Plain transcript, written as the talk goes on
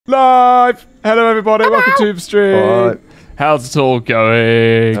Live! Hello, everybody. Welcome to the stream. All right. How's it all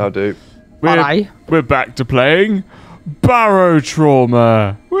going? How do? We're back to playing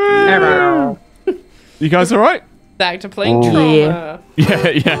Barotrauma. Hello. You guys all right? Back to playing trauma.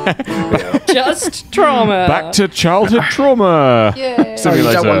 Yeah. Just trauma. Back to childhood trauma. Yeah. Oh, you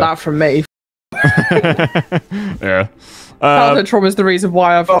don't want that from me. Yeah. Childhood trauma is the reason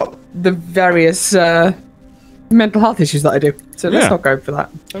why I've got the various mental health issues that I do. So let's not go for that.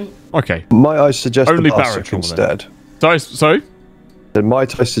 Okay. Might I suggest Only the bar Barotrauma suck then. instead? Sorry? Then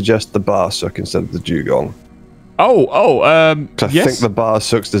might I suggest the bar suck instead of the dugong? I I think the bar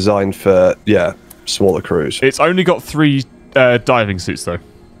suck's designed for, smaller crews. It's only got 3 diving suits, though.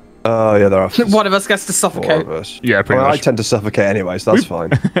 Oh, yeah, there are One of us gets to 4 suffocate. of us. Yeah, pretty Well, I much. tend to suffocate anyway, so that's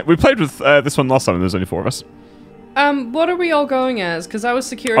fine. We played with this one last time, and there's only 4 of us. What are we all going as? Because I was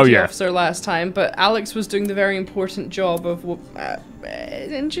security yeah. officer last time, but Alex was doing the very important job of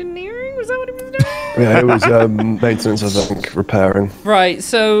engineering? Was that what he was doing? Yeah, it was maintenance, I think, repairing. Right,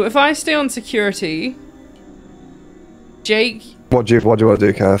 so if I stay on security, Jake... What do you want to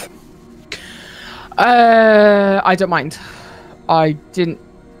do, Kath? I don't mind. I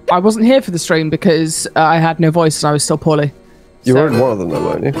wasn't here for the stream because I had no voice and I was still poorly. You were in one of them, though,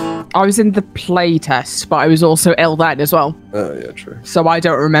 weren't you? I was in the play test, but I was also ill then as well. Oh, yeah, true. So I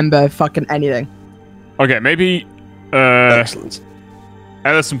don't remember fucking anything. Okay, maybe... Excellent.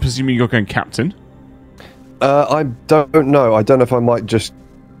 Ellis, I'm presuming you're going captain. I don't know. I don't know if I might just,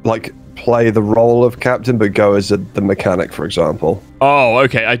 play the role of captain, but go as the mechanic, for example. Oh,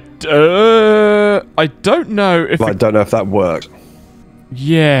 okay. I don't know if... But I don't know if that works.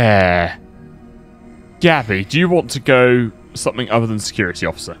 Yeah. Gabby, do you want to go something other than security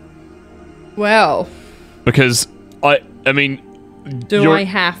officer? Well... Because, I mean... Do I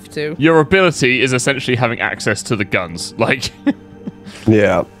have to? Your ability is essentially having access to the guns.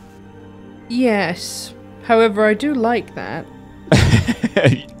 Yeah. Yes. However, I do like that.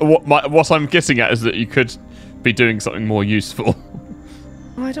 What I'm getting at is that you could be doing something more useful.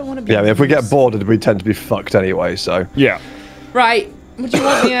 Oh, I don't want to be... Yeah, I mean, if we get bored, we tend to be fucked anyway, so... Yeah. Right. What do you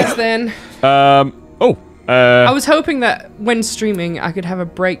want me as then? I I was hoping that when streaming, I could have a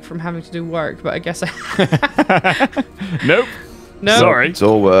break from having to do work, but I guess I... Nope. No. Sorry. It's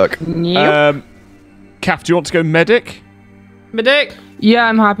all work. Yep. Kath, do you want to go medic? Medic! Yeah,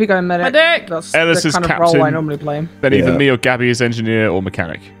 I'm happy going medic. Medic! That's Ellis the is kind of captain. role I normally play. Then either Yeah. me or Gabby is engineer or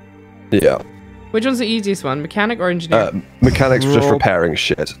mechanic. Yeah. Which one's the easiest one? Mechanic or engineer? Mechanics just repairing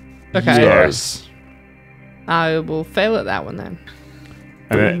shit. Okay. Yes. I will fail at that one then.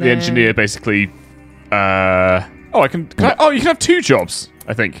 And then the engineer basically... you can have 2 jobs,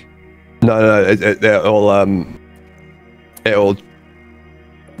 I think. No, it'll...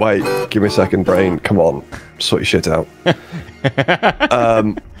 Wait, give me a second, brain. Come on, sort your shit out.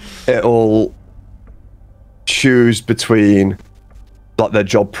 It'll choose between their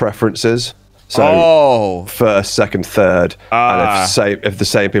job preferences. So first, second, third, and if the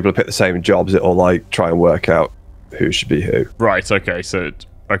same people pick the same jobs, it'll try and work out who should be who. Right. Okay. So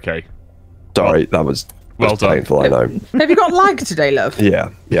okay. Sorry, that was well done. painful. I know. Have you got lag today, love?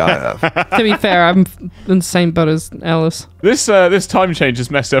 Yeah, I have. To be fair, I'm in the same boat as Ellis. This time change has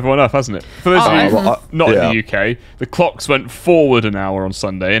messed everyone up, hasn't it? For those of you not in the UK, the clocks went forward an hour on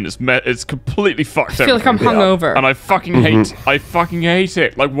Sunday, and it's completely fucked. I feel like I'm hungover. and I fucking hate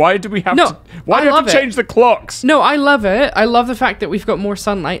it. Why do we have to? Why do we have to change the clocks? No, I love it. I love the fact that we've got more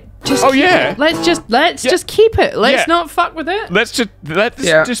sunlight. Just keep yeah. it. Let's just keep it. Let's not fuck with it. Let's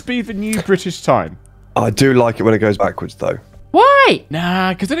just be the new British time. I do like it when it goes backwards, though. Why?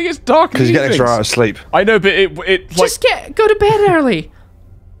 Nah, because then it gets dark. Because you get an extra hour of sleep. I know, but it Just go to bed early.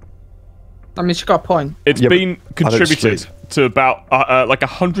 I mean, she got a point. It's been contributed to about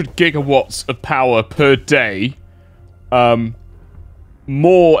 100 gigawatts of power per day.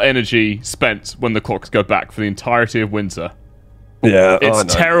 More energy spent when the clocks go back for the entirety of winter. Yeah,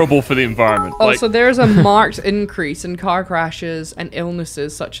 it's terrible for the environment. Also, there's a marked increase in car crashes and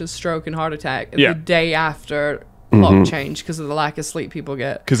illnesses such as stroke and heart attack the day after clock change because of the lack of sleep people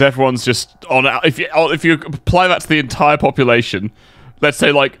get. Because everyone's just on. If you apply that to the entire population, let's say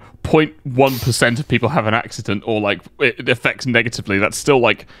 0.1% of people have an accident or it affects negatively. That's still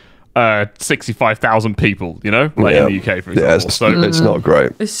 65,000 people. You know, in the UK, for example. Yeah, it's not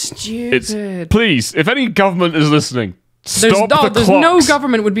great. It's stupid. Please, if any government is listening. There's no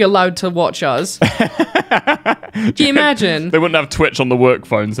government would be allowed to watch us. Can you imagine? They wouldn't have Twitch on the work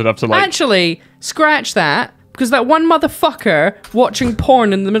phones. They'd have to Actually, scratch that. Because that one motherfucker watching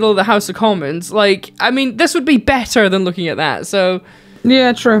porn in the middle of the House of Commons, this would be better than looking at that. So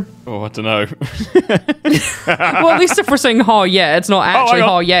Yeah, true. Oh, I don't know. Well, at least if we're saying "ha yeah," it's not actually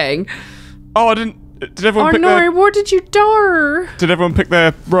 "ha yang." Oh, I didn't. Did everyone pick no, what did you do? Did everyone pick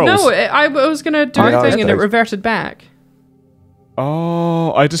their roles? No, I was gonna do a thing and it reverted back.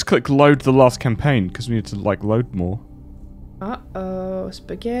 Oh, I just clicked load the last campaign because we need to like load more. Uh-oh,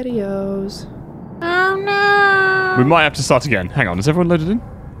 SpaghettiOs. Oh no! We might have to start again. Hang on, is everyone loaded in?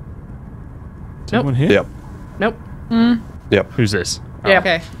 Is everyone here? Yep. Nope. Yep. Who's this? Yeah.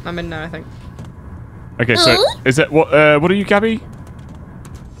 Okay, I'm in now, I think. Okay, so is that what are you, Gabby?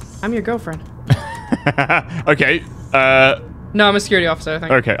 I'm your girlfriend. Okay. No, I'm a security officer, I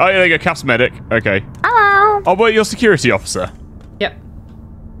think. Okay. Oh, yeah, there you go. Caps medic. Okay. Hello. Oh, wait, you're security officer. Yep.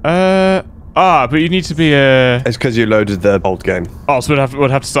 But you need to be a. It's because you loaded the old game. Oh, so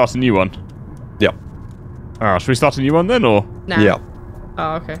we'd have to start a new one. Yep. Oh, should we start a new one then, or? Nah. Yep.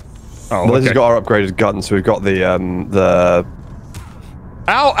 Oh, okay. Oh, Well, this has got our upgraded guns, so we've got the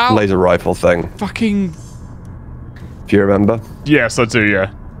Ow! laser rifle thing. Fucking. If you remember. Yes, I do.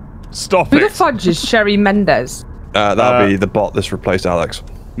 Yeah. Stop Who the it. fudge is Sherry Mendez? That'll be the bot that's replaced Alex.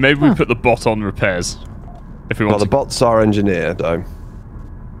 Maybe we put the bot on repairs. If we want Well, the bot's our engineer, though.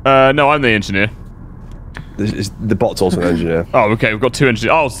 No, I'm the engineer. The bot's also an engineer. Oh, okay. We've got two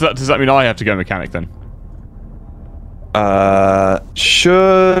engineers. Oh, so does that mean I have to go mechanic then?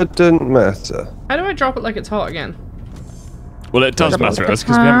 Shouldn't matter. How do I drop it like it's hot again? Well, it does matter because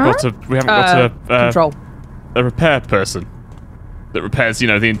we haven't got Control. a repair person that repairs,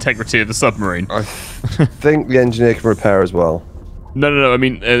 the integrity of the submarine. I think the engineer can repair as well. No. I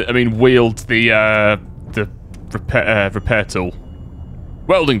mean, wield the repair tool,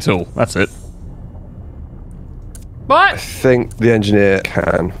 welding tool. That's it. I What? think the engineer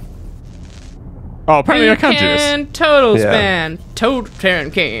can. Oh, apparently I can do this. Total Yeah. span. Total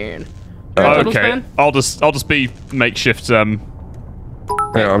can. Oh, Total okay. span? I'll just be makeshift. Yeah,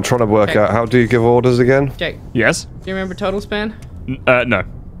 I'm trying to work out how do you give orders again. Jake, Yes. do you remember total span? No.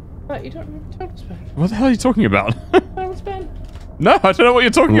 What? You don't remember total span? What the hell are you talking about? Total span? No, I don't know what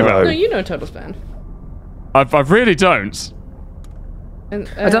you're talking No. about. No, you know total span. I really don't. And,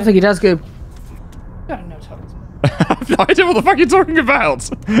 I don't think he does, Goob. You gotta know total span. I have no idea what the fuck you're talking about.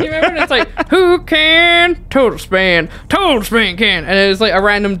 You remember when it's like, who can total span can, and it's like a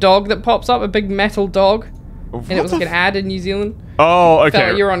random dog that pops up, a big metal dog, and it was like an ad in New Zealand. Oh, Felt okay.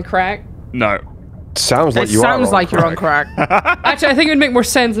 like you're on crack. No. Sounds like It you are. sounds like you're on crack. Actually, I think it would make more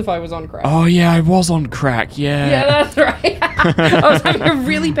sense if I was on crack. Oh yeah, I was on crack. Yeah, that's right. I was having a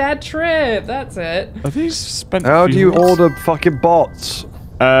really bad trip. That's it. Are these spent? How do you fuels? order fucking bots?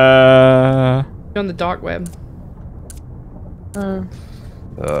 You're on the dark web. Forgot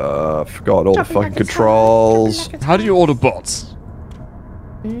all the fucking controls. How do you order bots?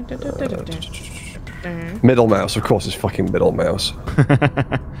 Middle mouse, of course, it's fucking middle mouse.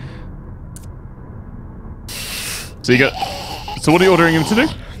 So you get. So what are you ordering him to do?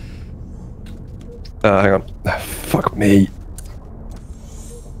 Hang on. Fuck me.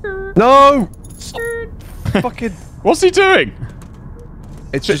 No! Fucking. What's he doing?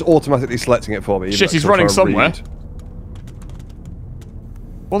 It's just automatically selecting it for me. Shit, he's running somewhere.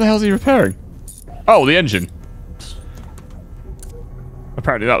 What the hell is he repairing? Oh, the engine.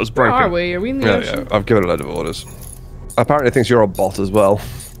 Apparently that was broken. Where are we? Are we in the Yeah, ocean? I've given a load of orders. Apparently it thinks you're a bot as well.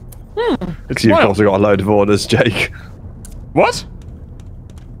 It's Because you've wild. also got a load of orders, Jake. What?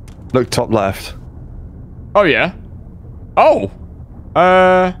 Look top left. Oh yeah. Oh.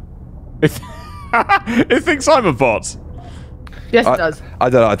 It it thinks I'm a bot. Yes, it does. I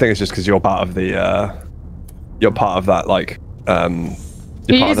don't know, I think it's just because you're part of the, you're part of that, like, He part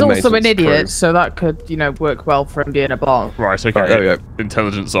of is the also an maintenance idiot, crew. so that could, work well for him being a bot. Right. Okay. Right, there we go.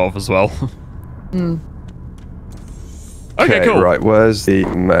 Intelligence of as well. Okay. Cool. Right, where's the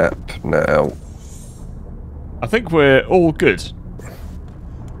map now? I think we're all good.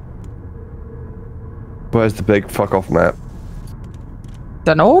 Where's the big fuck off map?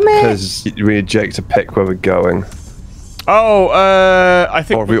 Don't know, man. Because we need Jake to pick where we're going. Oh, I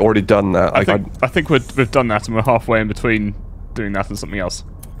think. Or have we already done that? I think we've done that, and we're halfway in between doing that and something else.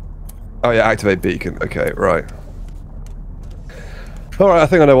 Oh yeah, activate beacon. Okay, right. All right, I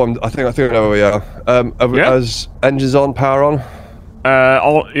think I know. I think I know where we are. Yeah? As engines on, power on.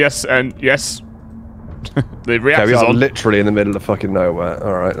 Yes, and yes. The Okay, reactor's we are on. literally in the middle of fucking nowhere.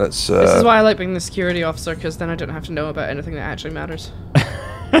 All right, let's. This is why I like being the security officer, because then I don't have to know about anything that actually matters.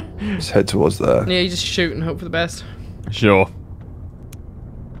 Let's head towards there. Yeah, you just shoot and hope for the best. Sure.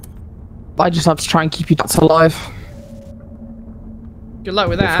 I just have to try and keep you nuts alive. Good luck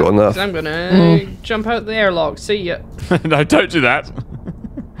with that. got enough. 'Cause I'm gonna jump out the airlock. See ya. No, don't do that.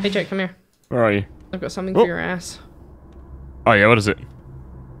 Hey, Jake, come here. Where are you? I've got something Oh. for your ass. Oh yeah, what is it?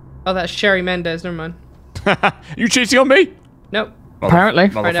 Oh, that's Sherry Mendez. Never mind. You cheating on me? Nope. Apparently.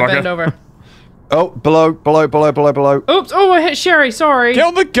 Alright, now bend over. Oh, below. Oops! Oh, I hit Sherry. Sorry. Get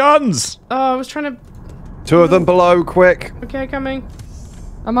on the guns! Oh, I was trying to. 2 of them below, quick. Okay, coming.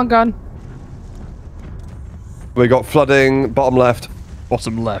 I'm on gun. We got flooding, bottom left,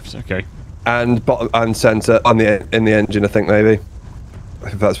 Bottom left. Okay. and bottom and center, on the in the engine, I think maybe.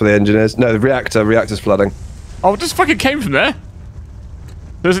 If that's where the engine is. No, the reactor's flooding. Oh, it just fucking came from there.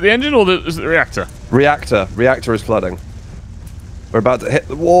 Is it the engine or is it the reactor? Reactor is flooding. We're about to hit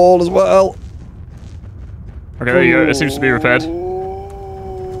the wall as well. Okay, there you go. It seems to be repaired.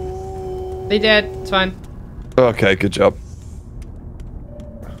 They did. It's fine. Okay, good job.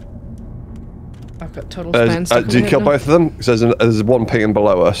 I've got total span stuck Did you kill both of them? It says there's one ping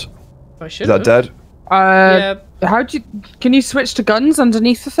below us. I should. Is that dead? Yeah. Can you switch to guns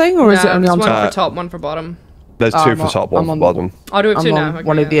underneath the thing, or is it only on one top? for top, one for bottom. There's 2 for top, 1 for bottom. I'll do it 2 I'm now. on Okay,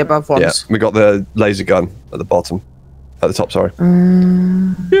 one of the above ones. Yeah, we got the laser gun at the bottom. At the top, sorry.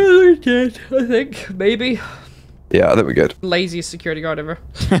 Yeah, they're dead. I think maybe. Yeah, I think we're good. Laziest security guard ever.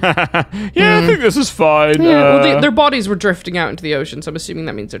 Yeah, I think this is fine. Yeah, well, their bodies were drifting out into the ocean, so I'm assuming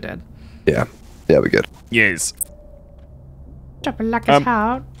that means they're dead. Yeah, we're good. Yes. Drop it like it's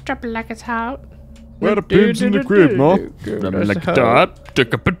hot. Drop it like it's hot. Where the pigs in the crib, no? Like that.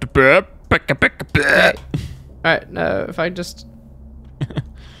 Okay. Alright, if I just...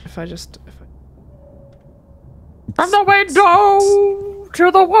 From the window to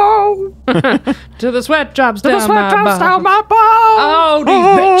the wall, to the sweat drops to the down sweat drops down my ball. Oh,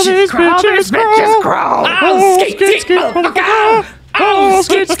 these bitches crawl. Oh, skit, motherfucker. Oh,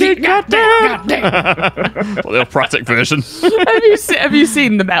 skit, goddamn. Well, the operatic version. Have you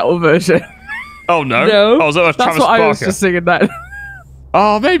seen the metal version? Oh, no. No. Oh, is that That's Travis what Barker? I was just singing that.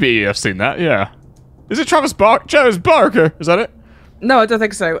 Oh, maybe I've seen that, yeah. Is it Travis Barker? Is that it? No, I don't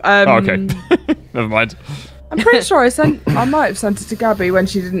think so. Oh, okay. Never mind. I'm pretty sure I might have sent it to Gabby when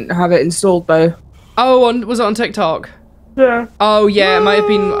she didn't have it installed though. Oh, was it on TikTok? Yeah. Oh, yeah, it might have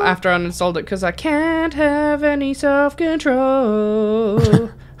been after I uninstalled it, because I can't have any self-control.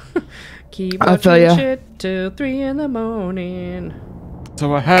 Keep watching shit till 3 in the morning.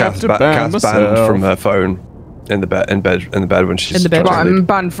 So I have to ban Kath's myself. banned from her phone in the bed when she's In the bed. trying to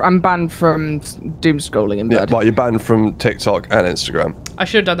Well, I'm banned from doom scrolling in bed. Well, you're banned from TikTok and Instagram I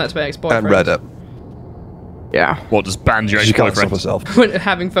should have done that to my ex-boyfriend. and Reddit. Yeah. What, just banned your She can't stop ex-boyfriend? herself. When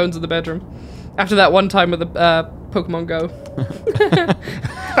having phones in the bedroom. After that one time with the Pokemon Go.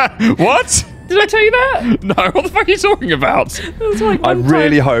 What? Did I tell you that? No, what the fuck are you talking about? I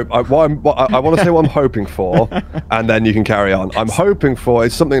really hope. I want to say what I'm hoping for, and then you can carry on. I'm hoping for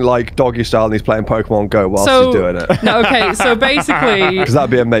it's something like Doggy Style, and he's playing Pokemon Go whilst he's doing it. No, okay, so basically, Because that'd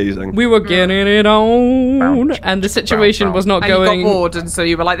be amazing. we were getting it on, and the situation was not And you going. got bored, and so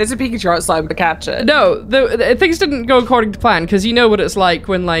you were like, "There's a Pikachu outside, but catch it." No, things didn't go according to plan, because you know what it's like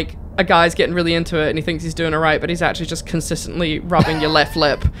when like a guy's getting really into it and he thinks he's doing it right, but he's actually just consistently rubbing your left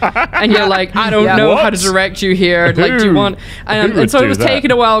lip, and you're like, I don't know how to direct you here. Like, do you want? And so it was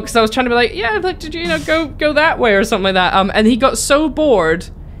taking a while because I was trying to be like, yeah, like, did you go that way or something like that? And he got so bored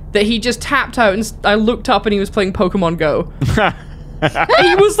that he just tapped out, and I looked up and he was playing Pokemon Go.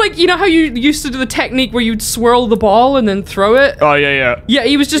 He was like, you know how you used to do the technique where you'd swirl the ball and then throw it? Oh, yeah. Yeah,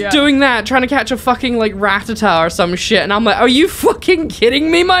 he was just doing that, trying to catch a fucking, like, Rattata or some shit. And I'm like, are you fucking kidding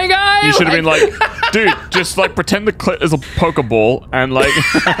me, my guy? You should have been like, dude, just, like, pretend the clit is a Pokeball and, like...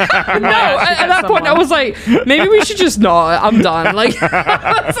 No, at that point, I was like, maybe we should just not. I'm done. Like,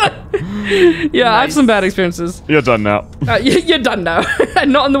 yeah, I have some bad experiences. You're done now. You're done now.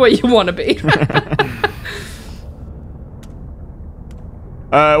 And not in the way you want to be.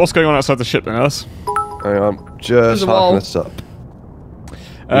 What's going on outside the ship then, Ellis? Hang on, just harking this up.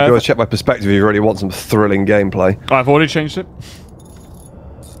 You've got to check my perspective if you really want some thrilling gameplay. I've already changed it.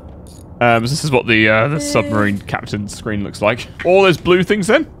 This is what the submarine captain's screen looks like. All those blue things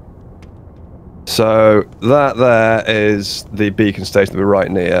then? So that there is the beacon station that we're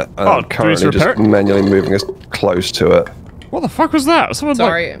right near. And I'm currently just manually moving us close to it. What the fuck was that? Someone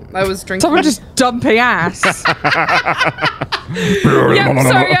Sorry, I was drinking. Someone just dumping ass. Yeah,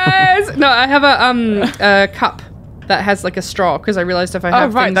 sorry guys. No, I have a cup that has like a straw because I realized if I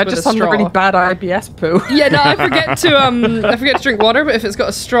have things that with just a sounds like straw. really bad IBS poo. Yeah, no, I forget to drink water, but if it's got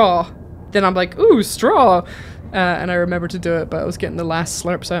a straw, then I'm like, ooh, straw, and I remember to do it, but I was getting the last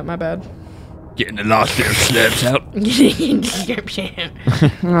slurps out. My bad. Getting the last bit of slurps out.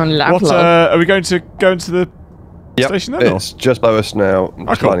 What? Are we going to go into the station then? It's just below us now. I'm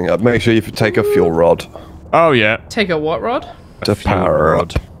cool. lining up. Make sure you take a fuel rod. Oh yeah. Take a what rod? To power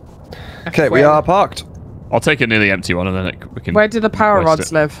up. Okay, we are parked. I'll take a nearly empty one and then we can... Where do the power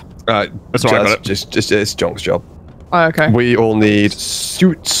rods live? That's all right, got it. Just it's Jonk's job. Oh, okay. We all need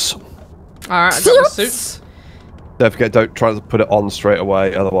suits. Alright, I got my suits. Don't forget, don't try to put it on straight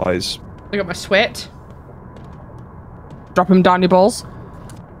away, otherwise... I got my sweat. Drop him down your balls.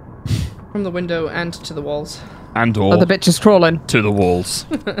 From the window and to the walls. And all. Oh, the bitch is crawling. To the walls.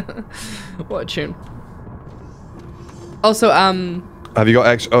 What a tune. Also, Have you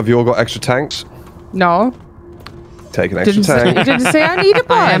all got extra tanks? No. Take an extra tank. You didn't say I need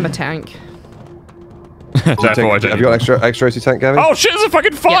a I am a button. tank. Therefore, Have you got extra OC tank, Gavin? Oh shit, there's a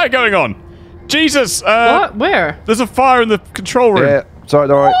fucking fire going on! Jesus! What? Where? There's a fire in the control room. Yeah, sorry,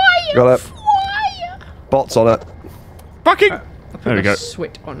 don't worry. Got it. Bots on it. Fucking... I put There we my go.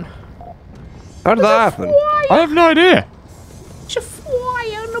 sweat on. How did that happen? I have no idea.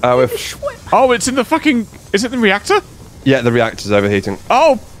 Oh, it's in the fucking... Is it the reactor? Yeah, the reactor's overheating.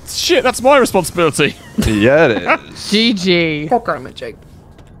 Oh, shit, that's my responsibility. Yeah, it is. GG. Fuck on it, Jake.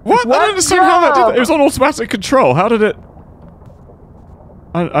 What? I don't understand how that did that. It was on automatic control. How did it...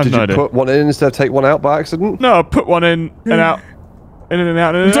 I have Did no you idea. put one in instead of take one out by accident? No, I put one in and out. In and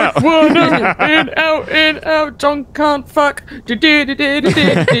out, in and out. One in, out. John can't fuck.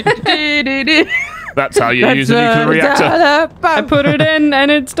 That's how you use a nuclear reactor. I put it in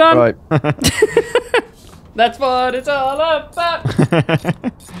and it's done. Right. That's what it's all about.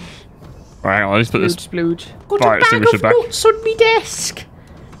 Right, hang on, let's put this Splooge. fire extinguisher back. on me desk.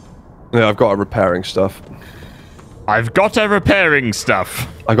 Yeah, I've got a repairing stuff. I've got a repairing stuff.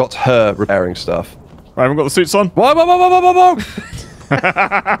 I got her repairing stuff. I haven't got the suits on. Whoa!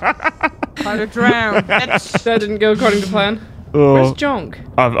 Try to drown. That didn't go according to plan. Oh, Where's Jonk?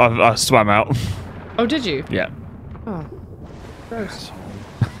 I swam out. Oh, did you? Yeah. Oh, gross.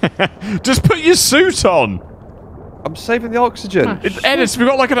 Just put your suit on. I'm saving the oxygen. Ellis, we've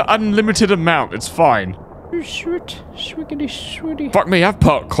got like an unlimited amount. It's fine. Swiggity, switty. Fuck me, I've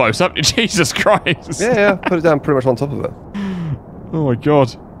parked close up. Jesus Christ. Yeah, put it down pretty much on top of it. Oh my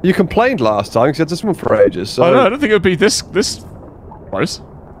god. You complained last time because you had this one for ages. So I don't think it would be this close.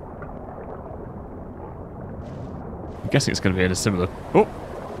 I'm guessing it's going to be in a similar... Oh.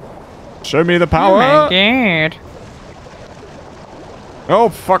 Show me the power. Oh my god. Oh,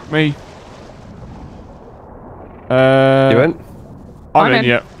 fuck me. You in? I'm in,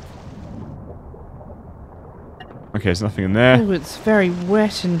 yeah. Okay, there's nothing in there. Oh, it's very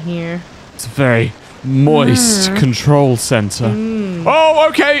wet in here. It's a very moist control center. Oh,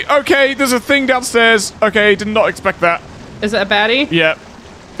 okay, there's a thing downstairs. Okay, did not expect that. Is it a baddie? Yeah.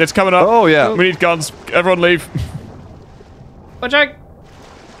 It's coming up. Oh, yeah. We need guns. Everyone leave. What, Jake?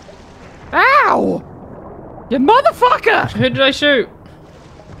 Ow! You motherfucker! Who did I shoot?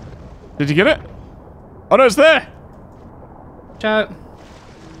 Did you get it? Oh, no, it's there. Shout.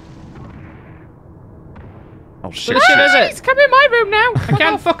 Oh, shit. What shit is It's it? come in my room now. I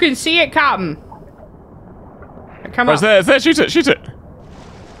can't fucking see it, Captain. Come Oh, on. it's there. It's there. Shoot it. Shoot it.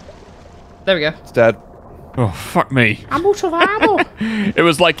 There we go. It's dead. Oh, fuck me. I'm out of ammo. It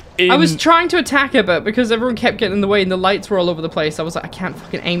was like in... I was trying to attack it, but because everyone kept getting in the way and the lights were all over the place, I was like, I can't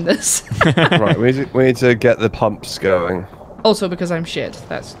fucking aim this. Right, we need to get the pumps going. Also, because I'm shit.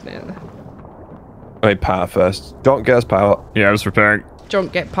 That's... I mean, power first. Don't get us power. Yeah, I was repairing.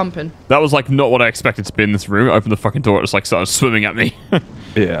 Don't get pumping. That was like not what I expected to be in this room. I opened the fucking door. It was like started swimming at me.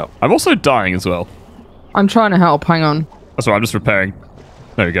 Yeah. I'm also dying as well. I'm trying to help. Hang on. That's why I'm just repairing.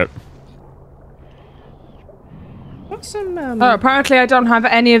 There we go. What's some... Oh, apparently I don't have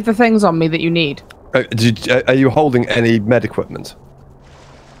any of the things on me that you need. Are you holding any med equipment?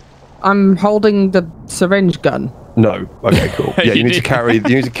 I'm holding the syringe gun. No. Okay, cool. Yeah, you need to carry. You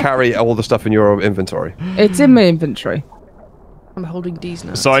need to carry all the stuff in your inventory. It's in my inventory. I'm holding these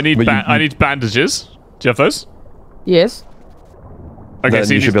now. So I need But I need bandages. Do you have those? Yes. Okay, Then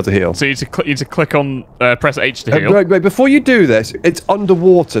so you should be able to heal. So you need to click on press H to heal. Wait, before you do this, it's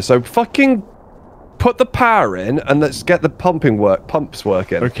underwater, so fucking put the power in and let's get the pumps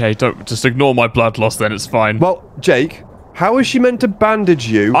working. Okay, don't just ignore my blood loss. Then it's fine. Well, Jake, how is she meant to bandage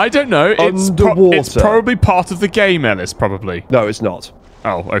you? I don't know. It's Underwater. probably part of the game, Ellis. Probably. No, it's not.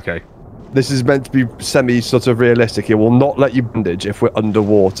 Oh, okay. This is meant to be semi sort of realistic. It will not let you bandage if we're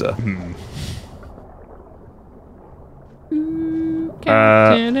underwater.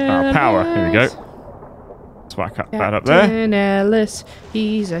 Power. Here we go. Let's whack up that up there. Captain Ellis,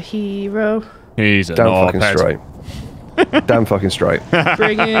 he's a hero. He's a Damn fucking knobhead. straight. Damn fucking straight.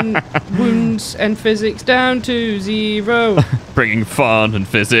 Bringing wounds and physics down to zero. Bringing fun and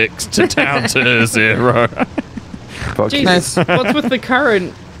physics to down to zero. Fuck you. Jesus, what's with the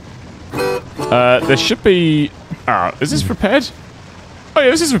current? There should be... is this repaired? Oh yeah,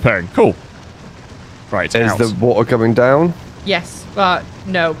 this is repairing. Cool. Right, Is out. the water coming down? Yes,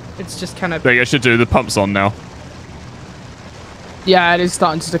 no, it's just kind of There you go, should do. The pump's on now. Yeah, it is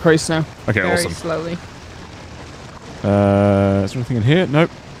starting to decrease now. Okay, very awesome. slowly. Is there anything in here? Nope.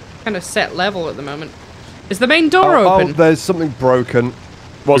 Kind of set level at the moment. Is the main door open? Oh, there's something broken.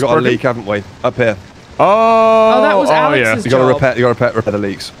 What's We've got broken? a leak, haven't we? Up here. Oh, that was Alex's yeah. You got to repair the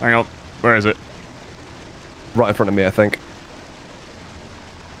leaks. Hang on. Where is it? Right in front of me, I think.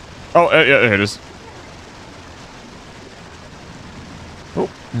 Oh, yeah, here it is. Oh,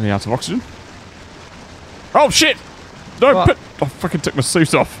 nearly out of oxygen. Oh, shit! No, What? I fucking took my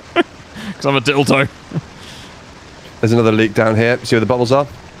suit off. Because I'm a dildo. There's another leak down here. See where the bubbles are?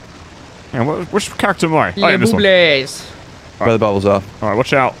 Hang on, which character am I? Le this one. Boublés. Where the bubbles are. Alright,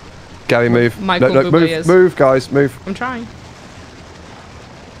 watch out. Gabby, move. Michael no, Bublé is. move, guys, move. I'm trying.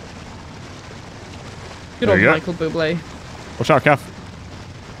 Good There old you go. Michael Bublé. Watch out, Kath.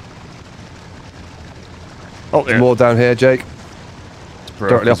 Oh, yeah. More down here, Jake.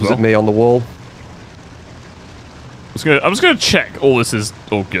 Directly opposite me on the wall. I'm just gonna check all this is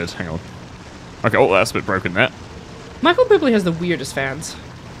all good. Hang on. Okay, oh, that's a bit broken there. Michael Bublé has the weirdest fans.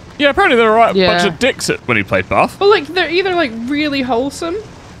 Yeah, apparently there were a bunch Yeah. of dicks when he played Bath. Well, like, they're either, like, really wholesome,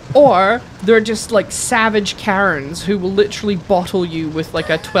 or they're just, like, savage Karens who will literally bottle you with, like,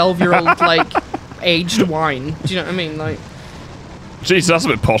 a 12-year-old, like, aged wine. Do you know what I mean? Like, Jeez, that's a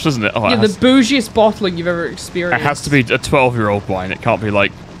bit posh, isn't it? Oh, yeah, it, the has, bougiest bottling you've ever it experienced. has to be a 12-year-old wine. It can't be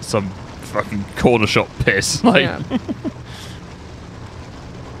like some fucking corner shop piss. Like, Yeah.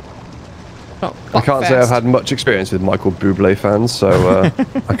 Oh, I can't say I've Buckfest. had much experience with Michael Bublé fans, so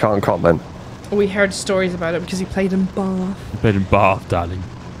I can't comment. We heard stories about him because he played in Bath. bed in Bath, darling.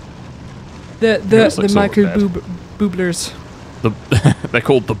 The looks like Michael sort of Bublers. They're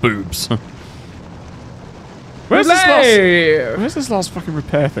called the boobs. Where's this last fucking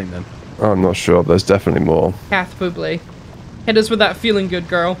repair thing then? I'm not sure, but there's definitely more. Kath Bublé. Hit us with that feeling good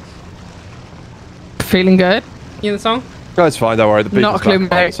girl. Feeling good? You know the song? No, it's fine, don't worry. The beat Not a is clue,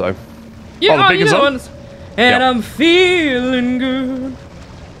 back on, mate. so. Yeah, the big you know song? ones. And Yeah. I'm feeling good.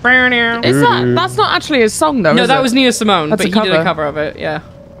 Is that? That's not actually a song though. No, is that it? was Nia Simone, That's but a he did a cover. cover of it,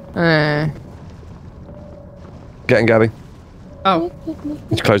 yeah. Getting Gabby. Oh.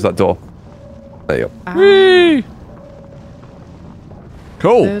 Just close that door. There you go. Whee!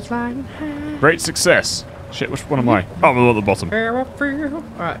 Cool. It's like Great success. Shit, which one am I? Oh, I'm at the bottom.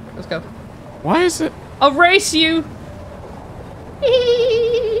 Alright, let's go. Why is it? I'll race you.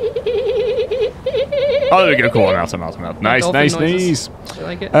 Oh, there we go. Cool. I'm out. Nice, Dolphin nice, noises. nice. You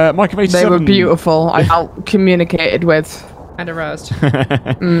like it? Mike of They 87. were beautiful. I felt communicated with. And aroused.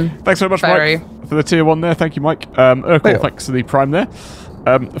 Thanks very much, Very. Mike, for the tier 1 there. Thank you, Mike. Urkel, Yeah. thanks for the prime there.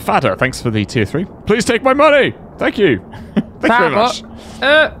 Fadder, thanks for the tier 3. Please take my money. Thank you. Thank you very much.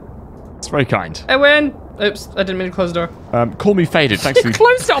 It's very kind. I win. Oops, I didn't mean to close the door. Call me Faded. Thanks for You the...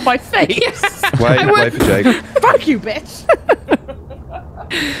 closed it on my face. Wait for Jake. Fuck you, bitch.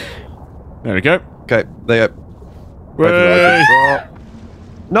 There we go. Okay, there you go. Wait for the Way. light to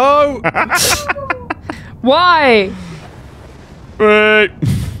drop. No! Why? Wait.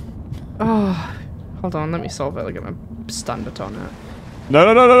 Oh, hold on. Let me solve it. I'll get my standard on it.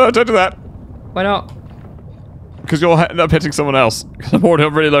 No, don't do that. Why not? Because you'll end up hitting someone else. Because I'm already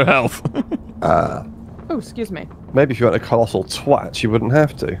on really low health. Oh, excuse me. Maybe if you weren't a colossal twat, you wouldn't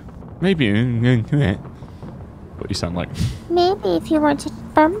have to. Maybe. What you sound like. Maybe if you weren't a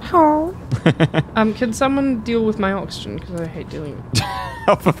bumhole. Can someone deal with my oxygen? Because I hate dealing with it.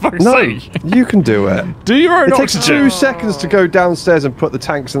 Oh, for fuck's No, sake. you can do it. Do your own It takes oxygen. 2 seconds to go downstairs and put the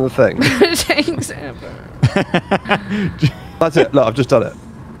tanks in the thing. Thanks, Amber. That's it. Look, I've just done it.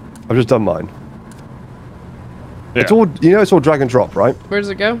 I've just done mine. Yeah. It's all, you know, it's all drag and drop, right? Where does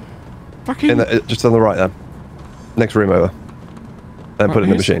it go? Fucking... Just on the right there. Next room over. Then put it in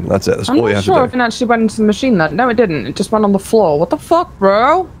the here's- machine. That's it. That's I'm all you not have sure if to it actually went into the machine then. No, it didn't. It just went on the floor. What the fuck,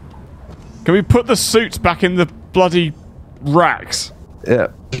 bro? Can we put the suit back in the bloody racks? do. Yeah.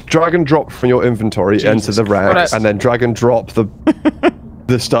 Just drag and drop from your inventory into the rack, Christ. and then drag and drop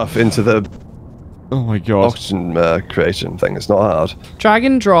the stuff into the Oh my god. oxygen creation thing. It's not hard. Drag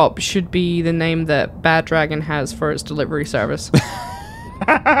and Drop should be the name that Bad Dragon has for its delivery service.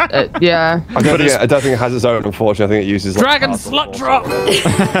 Yeah. I don't think it has its own, unfortunately. I think it uses like, Dragon cardboard slut or drop.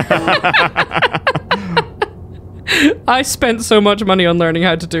 I spent so much money on learning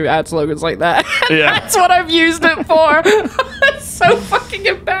how to do ad slogans like that. Yeah. That's what I've used it for. It's so fucking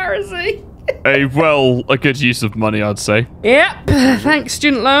embarrassing. A good use of money, I'd say. Yep. Thanks,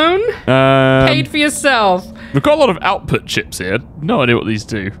 student loan. Paid for yourself. We've got a lot of output chips here. No idea what these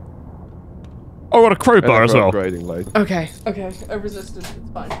do. Oh, got a crowbar as well. Upgrading later. Okay. I resisted.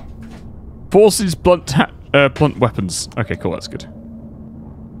 It's fine. Forces blunt weapons. Okay, cool. That's good.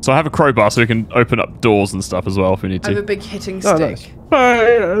 So I have a crowbar, so we can open up doors and stuff as well if we need to. I have a big hitting stick. Nice.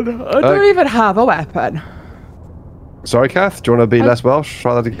 I don't even have a weapon. Sorry, Kath. Do you want to be less Welsh?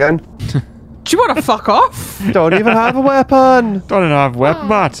 Try that again. Do you want to fuck off? Don't even have a weapon. Don't have weapon,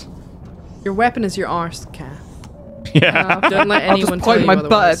 Matt. Your weapon is your arse, Kath. Yeah. Don't let I'll anyone just tell point you my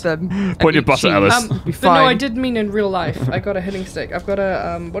otherwise. butt at them. Point your butt at Ellis. Be But fine. no, I did mean in real life. I got a hitting stick. I've got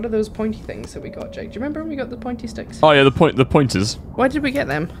a what are those pointy things that we got, Jake? Do you remember when we got the pointy sticks? Oh yeah, the pointers. Why did we get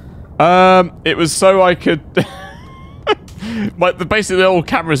them? It was so I could. Basically, the old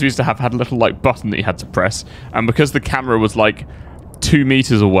cameras we used to have had a little like button that you had to press, and because the camera was like 2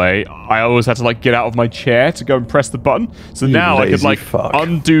 meters away, I always had to like get out of my chair to go and press the button. So You now I could lazy like fuck.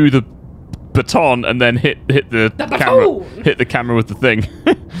 undo the baton and then hit the camera, hit the camera with the thing.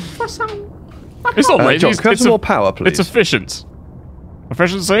 It's not lazy. John, can I have some more power, please? It's efficient.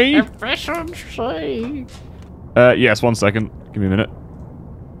 Efficiency. Efficiency. Yes. 1 second. Give me a minute.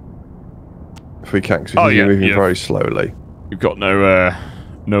 If we can, because you're moving very slowly. You've got no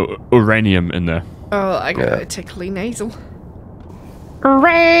uranium in there. Oh, I got a tickly nasal.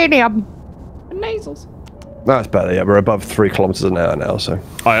 Uranium. Nasals. That's better. Yeah, we're above 3 kilometers an hour now, so.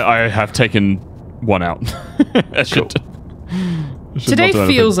 I have taken one out. I should Today not do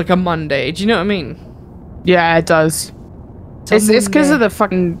feels like a Monday. Do you know what I mean? Yeah, it does. It's because of the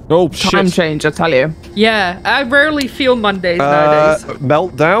fucking time shit. change, I tell you. Yeah, I rarely feel Mondays nowadays.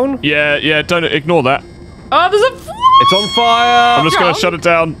 Meltdown? Yeah, don't ignore that. Oh, there's a It's on fire! I'm just gonna shut it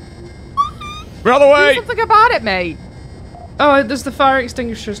down. We're on the Do way! something about it, mate. Oh, there's the fire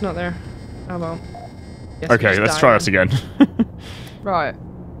extinguisher's not there. Oh well. Guess we Okay, just let's die try then. that again. Right.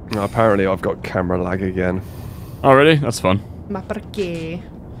 No, apparently I've got camera lag again. Oh, really? That's fun. Ma perché?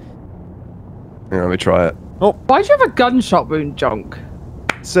 Yeah, let me try it. Why'd you have a gunshot wound, Junk?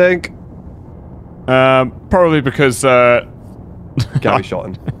 Sink! Probably because, Gabby shot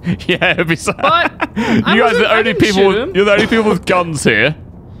him. yeah, it'd be so. But You guys are the only people. You're the only people with guns here.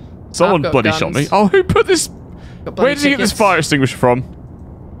 Someone got bloody shot me. guns. Oh, who put this? Got bloody Where did you get this tickets fire extinguisher from?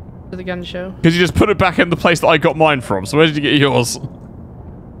 to the gun show? Because you just put it back in the place that I got mine from. So where did you get yours?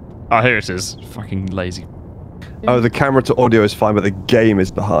 Oh, here it is. Fucking lazy. Oh, the camera to audio is fine, but the game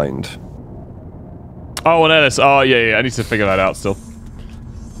is behind. Oh, and Ellis. Oh, yeah. I need to figure that out still.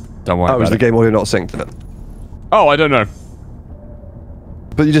 Don't worry Oh, about is the it. game audio not synced in it? Oh, I don't know.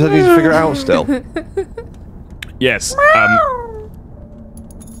 But you just need to figure it out still. Yes.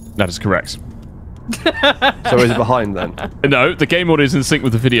 That is correct. So is it behind then? No, the game audio is in sync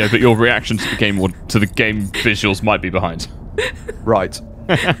with the video, but your reaction to the game visuals might be behind. Right.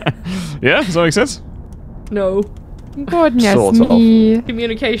 Yeah, does that make sense? No. Goodness Sort of. me.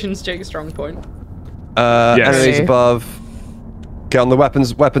 Communication's Jake's strong point. Yes. Enemies above. Get on the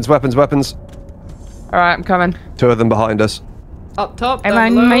weapons. Alright, I'm coming. 2 of them behind us. Up top. I'm down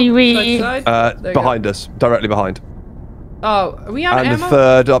on below, my way. side, side. There you Behind us. Directly behind. go. Oh, are we out of And ammo? the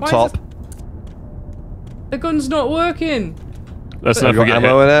 3rd up Why is top. The gun's not working. Let's Have not you got forget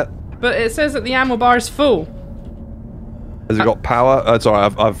ammo hit. in it? But it says that the ammo bar is full. Has it got power? Sorry,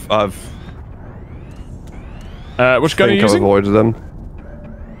 I've Which gun are you think I've using? avoided them.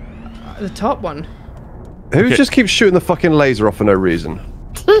 The top one. Who Okay. just keeps shooting the fucking laser off for no reason?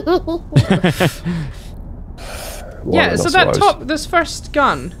 Yeah, so that this first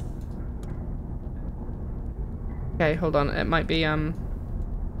gun. Okay, hold on. It might be Yeah,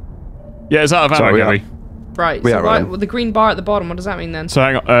 it's out of ammo, Sorry, Gabby. right. We So are why, running. with the green bar at the bottom, what does that mean then? So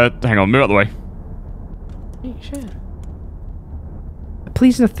hang on, move out the way. Hey, shit.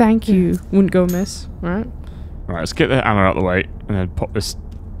 Please no thank you. Wouldn't go amiss, right? Right, let's get the ammo out of the way and then pop this.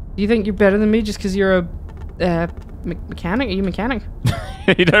 Do you think you're better than me just because you're a mechanic? Are you a mechanic?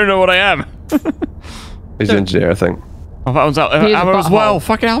 You don't know what I am. He's an engineer, I think. Oh, that one's out of Here's a ammo as well. butthole.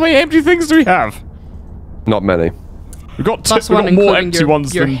 Fucking how many empty things do we have? Not many. We've got, Plus we've one got more including empty your,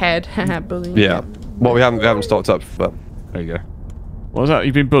 ones your than. head. Bullying. Yeah. Well, we haven't stocked up, but There you go. What was that?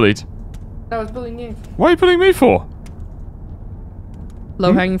 You've been bullied. That was bullying you. What are you bullying me for?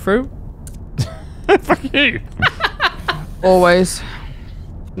 Low hanging fruit. Fuck you. Always.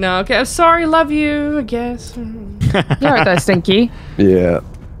 No, okay. I'm sorry. Love you. I guess. You're right there, Stinky. yeah.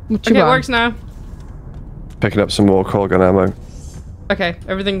 What you Okay, it want? works now. Picking up some more core gun ammo. Okay,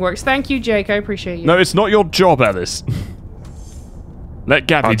 everything works. Thank you, Jake. I appreciate you. No, it's not your job, Alice. Let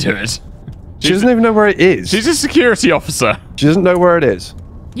Gabby do it. She doesn't even know where it is. She's a security officer. She doesn't know where it is.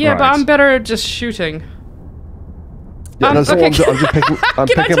 Yeah, but Right. I'm better at just shooting. Yeah, that's okay. all I'm doing. I'm just picking. I'm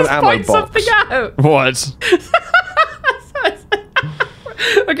Can I picking up just an ammo point box. something out? What?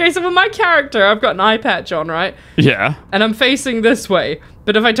 Okay, so with my character, I've got an eye patch on, right? Yeah. And I'm facing this way.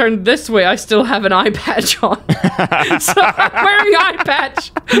 But if I turn this way, I still have an eye patch on. So I'm wearing eye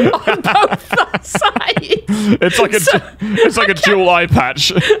patch on both sides. It's like a dual eye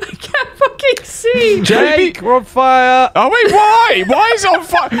patch. I can't fucking see. Jake, we're on fire. Oh wait, why? Why is it on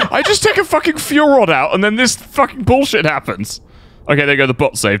fire? I just take a fucking fuel rod out, and then this fucking bullshit happens. Okay, there you go. The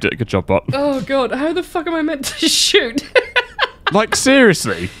bot saved it. Good job, bot. Oh god, how the fuck am I meant to shoot? Like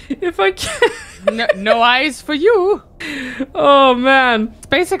seriously? If I can. No eyes for you. Oh man. It's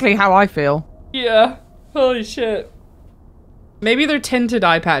basically how I feel. Yeah. Holy shit. Maybe they're tinted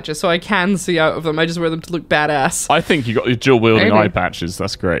eye patches, so I can see out of them. I just wear them to look badass. I think you got your dual wielding Maybe. eye patches.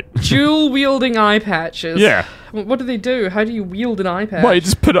 That's great. Dual wielding eye patches. Yeah. What do they do? How do you wield an eye patch? Well, you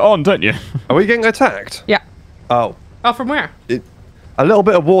just put it on, don't you? Are we getting attacked? Yeah. Oh. Oh, from where? A little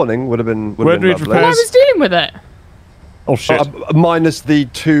bit of warning would have been Where do we lovely. prepare? Well, I was dealing with it. Oh shit. Minus the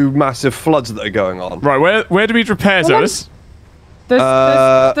 2 massive floods that are going on. Right, where do we need repairs, Well, Ellis? There's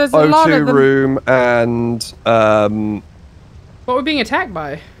a lot O2 of them. room and What we're being attacked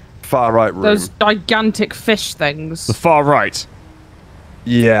by? far right room. Those gigantic fish things. The far right.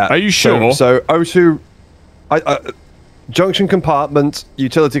 Yeah. Are you sure? So O2, junction compartment,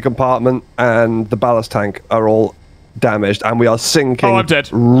 utility compartment, and the ballast tank are all damaged, and we are sinking Oh, I'm dead.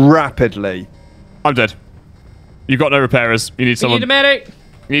 rapidly. I'm dead. You've got no repairers. You need We someone. need a medic.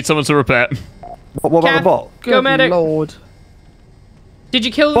 You need someone to repair. What about Kath, the bot? Go Good medic. Lord. Did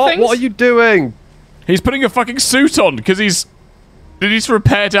you kill the Bot, things? what are you doing? He's putting a fucking suit on because he needs to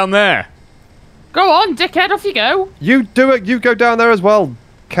repair down there. Go on, dickhead, off you go. You do it. You go down there as well.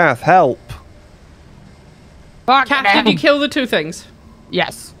 Kath, help. Fuck Kat, them. did you kill the 2 things?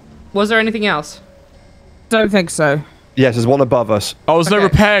 Yes. Was there anything else? Don't think so. Yes, there's one above us. Oh, there's no Okay.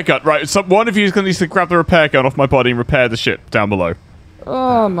 repair gun. Right, so one of you is going to need to grab the repair gun off my body and repair the ship down below.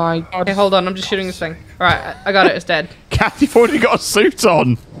 Oh my god. Okay, hold on. I'm just shooting this thing. Alright, I got it. It's dead. Kath, you've already got a suit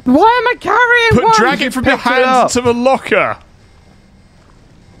on. Why am I carrying one? Drag it from your picked it hands up. to the locker.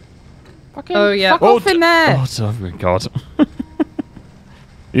 Fucking Oh, yeah. Fuck off in there. Oh my god. You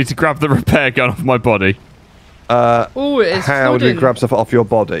need to grab the repair gun off my body. Oh, it is How do we flooding. grab stuff off your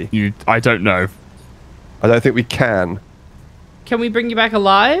body? I don't know. I don't think we can. Can we bring you back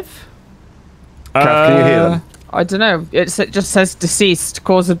alive? Kath, can you hear them? I don't know. It just says deceased,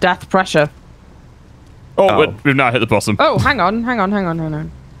 cause of death, pressure. Oh, we've now hit the bottom. Oh, hang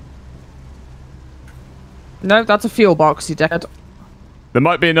on. No, that's a fuel box, you dickhead. There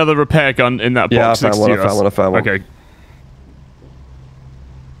might be another repair gun in that Yeah, box I next found to one, us. I found one. Okay.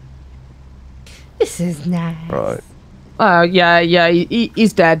 This is nice. Right. Oh, yeah,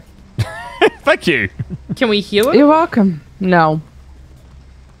 he's dead. Thank you. Can we heal him? You're welcome. No.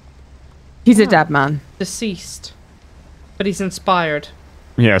 He's a dead man. Deceased. But he's inspired.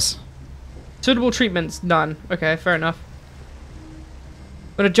 Yes. Suitable treatments, none. Okay, fair enough.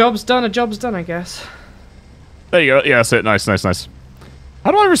 But a job's done, I guess. There you go. Yeah, that's it. Nice.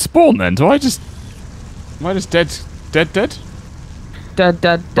 How do I respawn then? Am I just dead?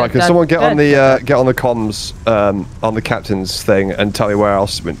 Dead. Right, can someone get on the comms on the captain's thing and tell me where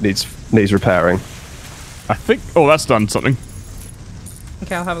else it needs repairing? I think. Oh, that's done something.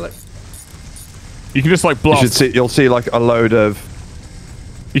 Okay, I'll have a look. You can just like blast. You'll see like a load of.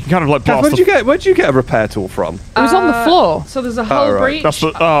 You can kind of like Kath, blast. where did you get a repair tool from? It was on the floor. So there's a hull right. breach That's the-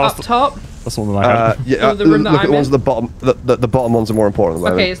 up that's top. That's the one that I had. Yeah, Oh, the room that look at I'm the ones in? at the bottom. The bottom ones are more important at the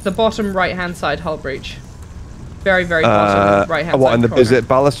moment. Okay, it's the bottom right-hand side hull breach. Very, very bottom right-hand What? side In the, corner. is it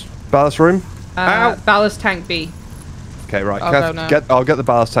ballast room? Ow. Ballast tank B. Okay, right. I'll Kath, go now. I'll get the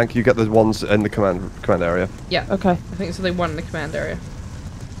ballast tank. You get the ones in the command area. Yeah. Okay. I think so. They won in the command area.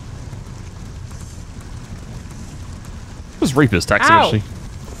 It was Reaper's taxi, Ow. actually.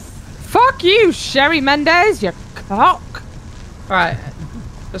 Fuck you, Sherry Mendez, you cock. Alright.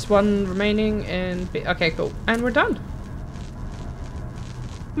 Just one remaining in B. Okay, cool. And we're done.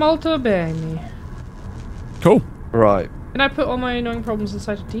 Molto bene. Cool. Right. Can I put all my annoying problems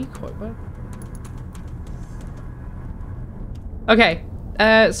inside a decoy? What? Okay.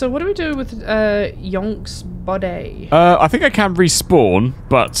 So what do we do with Yonk's body? I think I can respawn,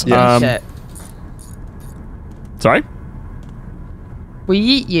 but Yeah. Shit. Sorry. We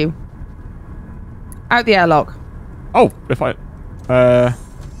eat you. Out the airlock. Oh, if I.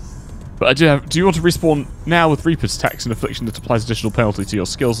 But I do have. Do you want to respawn now with Reaper's tax and affliction that applies additional penalty to your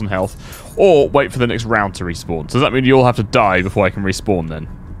skills and health, or wait for the next round to respawn? Does that mean you'll have to die before I can respawn then?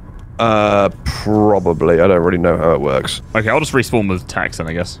 Probably. I don't really know how it works. Okay, I'll just respawn with tax then,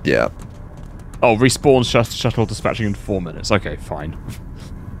 I guess. Yeah. Oh, respawn shuttle dispatching in 4 minutes. Okay, fine.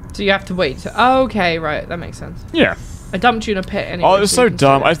 So you have to wait. Okay, right. That makes sense. Yeah. I dumped you in a pit anyway. Oh, it's so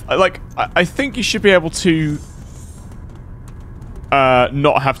dumb. I think you should be able to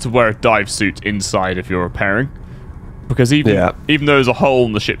not have to wear a dive suit inside if you're repairing. Because even though there's a hole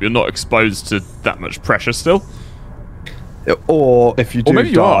in the ship, you're not exposed to that much pressure still. Or if you do or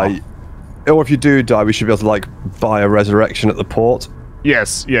if you do die, we should be able to like buy a resurrection at the port.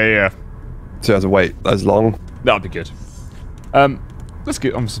 Yes, yeah. So you have to wait as long. That would be good. Let's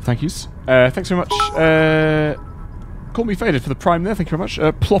get on with some thank yous. Thanks very much. Call me faded for the prime there. Thank you very much.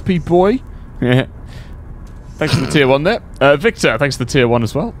 Ploppy boy. Thanks for the tier 1 there. Victor, thanks for the tier 1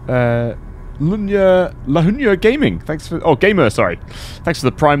 as well. Lahunya Gaming, thanks for... Oh, Gamer, sorry. Thanks for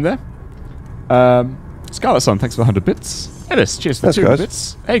the prime there. Scarlet Sun, thanks for the 100 bits. Ellis, cheers for the 200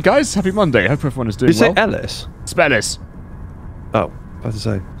 bits. Hey guys, happy Monday. Hope everyone is doing well. Did you say Ellis? It's Ellis. Oh, about to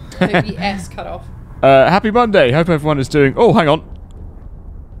say. Maybe S cut off. Happy Monday. Hope everyone is doing... Oh, hang on.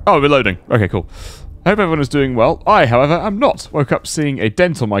 Oh, we're loading. Okay, cool. Hope everyone is doing well. I, however, am not. Woke up seeing a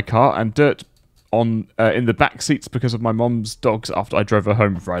dent on my car and dirt on in the back seats because of my mom's dogs after I drove her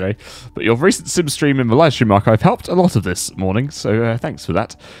home Friday. But your recent sim stream in the live stream archive helped a lot of this morning, so thanks for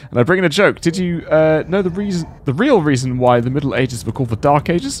that. And I bring in a joke. Did you know the real reason why the Middle Ages were called the Dark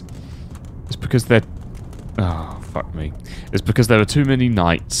Ages? It's because they're... Oh, fuck me. It's because there were too many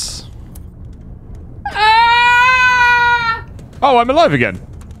nights. Ah! Oh, I'm alive again.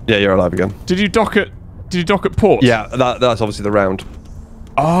 Yeah, you're alive again. Did you dock at port? Yeah, that's obviously the round.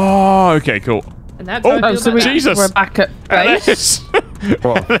 Oh, okay, cool. And that's how I feel Jesus! We're back at base.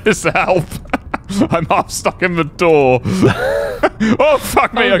 Ellis, help! I'm half stuck in the door. Oh,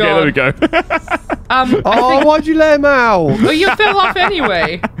 fuck me. Oh, okay, God. there we go. Why'd you let him out? Well, you fell off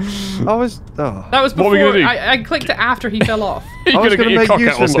anyway. I was... Oh. That was before. What were we gonna do? I clicked it after he fell off. You're I was going to make get your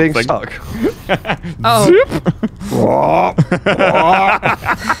use cock of out or him being something. stuck.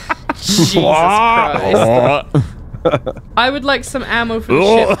 Jesus Christ. I would like some ammo for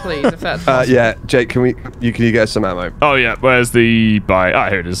the ship, please, if that's possible. Yeah, Jake, can you get some ammo? Oh, yeah. Where's the buy? Ah,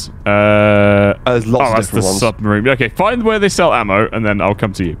 here it is. There's lots of that's the different ones. submarine. Okay, find where they sell ammo, and then I'll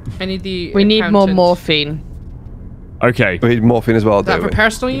come to you. I need the We need more accountant. morphine. Okay. We need morphine as well, Is that do for we?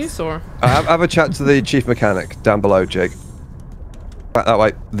 personal use, or? Have a chat to the chief mechanic down below, Jake. Back that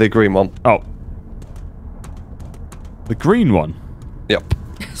way, the green one. Oh. The green one? Yep.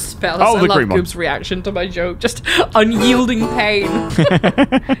 Spells. Oh, I the love green one. Goop's reaction to my joke. Just unyielding pain.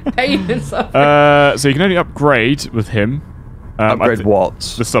 Pain and suffering. So you can only upgrade with him. Upgrade what?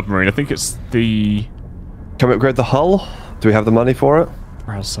 The submarine. I think it's the... Can we upgrade the hull? Do we have the money for it?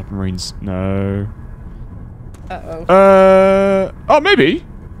 Browse submarines. No. Uh-oh. Oh, maybe.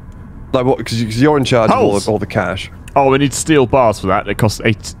 Like what? Because you're in charge Hulls. of all the cash. Oh, we need steel bars for that. It costs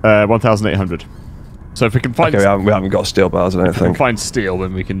 1,800. So if we can find... Okay, we haven't got steel bars, I don't if we can think. find steel,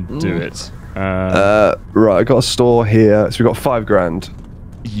 then we can do it. Right, I got a store here. So we got 5 grand.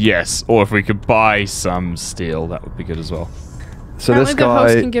 Yes, or if we could buy some steel, that would be good as well. So Apparently this the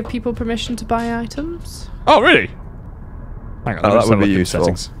host guy... can give people permission to buy items. Oh, really? Hang on, let me that just would have a be look at useful.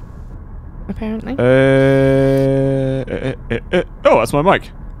 settings. Apparently. Oh, that's my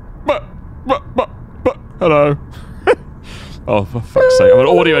mic. But, hello. Oh, for fuck's sake. I'm an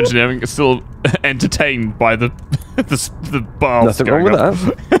audio engineer and still entertained by the bars Nothing going wrong with on.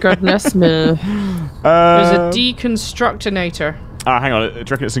 that. Goodness me. There's a deconstructinator. Hang on. Do you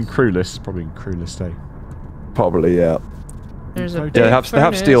reckon it's in crew list? It's probably in crew list, eh? Probably, yeah. There's a Yeah, Yeah, they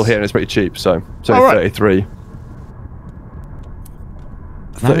have steel here and it's pretty cheap, so it's only Alright. 33.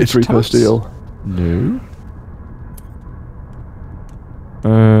 33 per tons? steel. No.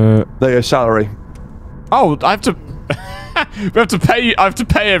 There you go, salary. Oh, I have to... we have to pay... I have to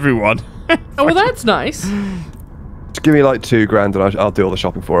pay everyone. Oh, well, that's nice. Just give me like 2 grand and I'll do all the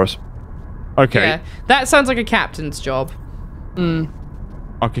shopping for us. Okay. Yeah, that sounds like a captain's job.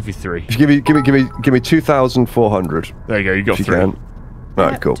 I'll give you 3. Just give me 2,400 There you go. You got if you 3. can.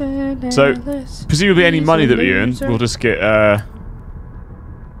 Alright, cool. So, presumably any money that we earn, we'll just get...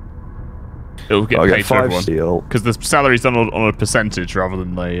 It'll get I'll paid get to 5 everyone. steel. Because the salary's done on a percentage rather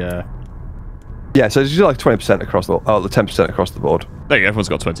than the... Yeah, so it's just like 20% across the... Oh, the 10% across the board. There you go. Everyone's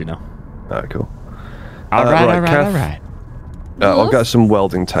got 20 now. Alright, cool. Alright. I'll get some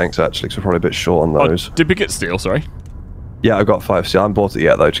welding tanks actually, because we're probably a bit short on those. Did we get steel? Sorry. Yeah, I've got 5 steel. I haven't bought it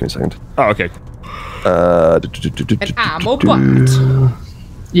yet though, just give me a second. Oh, okay. An ammo butt.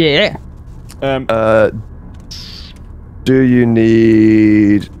 Yeah. Do you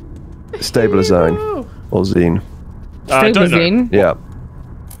need stabilizing or zine? I don't know. Stabilizine. Yeah.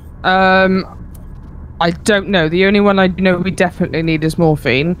 I don't know. The only one I know we definitely need is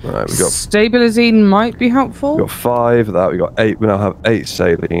morphine. Right, we got Stabilizine might be helpful. we got 5 of that. We got 8. We now have 8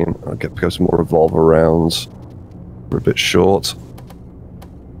 saline. I'll get some more revolver rounds. We're a bit short.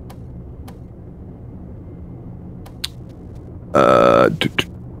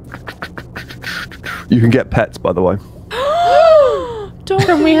 You can get pets, by the way.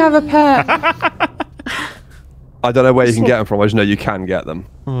 Can we have a pet? I don't know where you can get them from. I just know you can get them.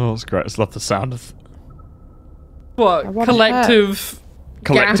 Oh, that's great. I just love the sound of... What? Collective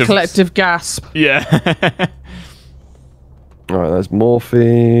gasp. Yeah. Alright, there's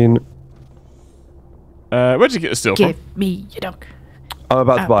morphine. Where'd you get the steel from? Give me your dog. I'm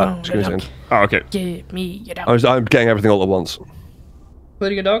about to buy it. Excuse me. Oh, okay. Give me your dog. I'm getting everything all at once.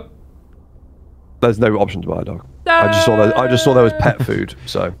 Including a dog? There's no option to buy a dog. No. I just saw there was pet food,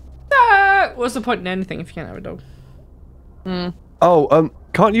 so. What's the point in anything if you can't have a dog? Oh,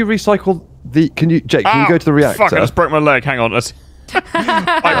 can't you recycle the... Jake, can you go to the reactor? Fuck, I just broke my leg. Hang on.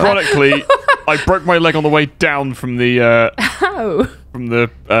 Ironically, I broke my leg on the way down from the... From the,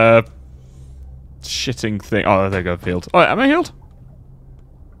 shitting thing. Oh, there you go, healed. Oh, am I healed?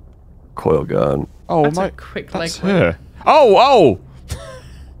 Coil gun. Oh, That's a quick leg. That's her. Oh!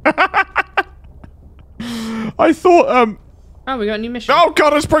 I thought, Oh, we got a new mission. Oh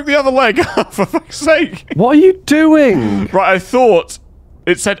god, I just broke the other leg! For fuck's sake! What are you doing? Right, I thought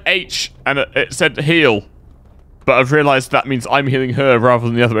it said H and it said heal. But I've realised that means I'm healing her rather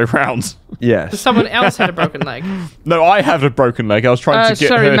than the other way around. Yes. Someone else had a broken leg. No, I have a broken leg. I was trying to get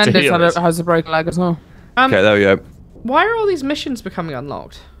Sherry her to Mendes heal it. has a broken leg as well. Okay, there we go. Why are all these missions becoming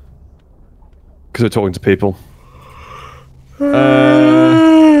unlocked? Because we're talking to people.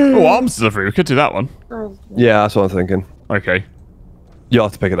 Oh, arms delivery. We could do that one. Yeah, that's what I'm thinking. Okay. You'll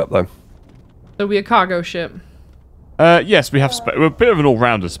have to pick it up, though. So we a cargo ship. Yes, we have. We're a bit of an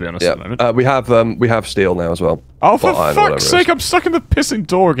all-rounder, to be honest, at the moment. We have steel now as well. Oh, for Or iron, fuck's sake! I'm stuck in the pissing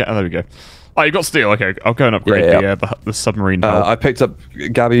door again. Oh, there we go. Oh, you got steel. Okay, I'll go and upgrade the submarine hull. I picked up,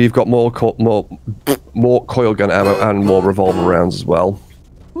 Gabby. You've got more coil gun ammo and more revolver rounds as well.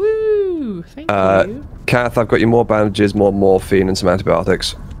 Woo! Thank you. Kath, I've got you more bandages, more morphine, and some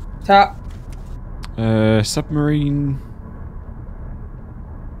antibiotics. Tap. Submarine.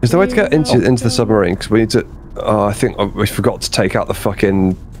 Is there a way to get into the submarine? Because we need to. Oh, I think we forgot to take out the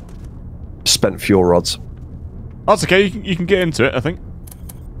fucking spent fuel rods. That's okay. You can get into it. I think.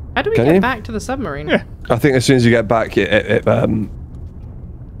 How do we get back to the submarine? Yeah. I think as soon as you get back, do I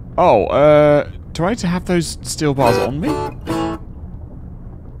need to have those steel bars on me?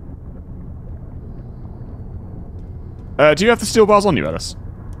 Do you have the steel bars on you, Ellis?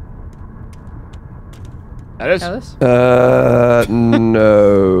 Ellis?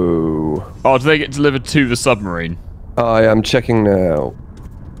 No. Oh, do they get delivered to the submarine? I am checking now.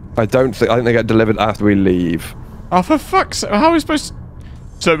 I think they get delivered after we leave. Oh, for fuck's sake. How are we supposed to...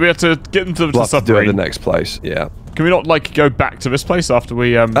 So we have to get them to the We'll have to do it submarine. at the next place, yeah. Can we not, like, go back to this place after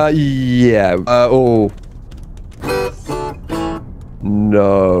we, Yeah.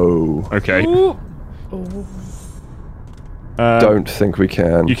 No. Okay. Ooh. Don't think we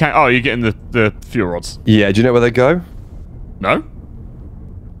can. You can't... Oh, you're getting the fuel rods. Yeah, do you know where they go? No?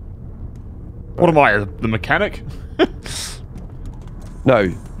 What am I, the mechanic?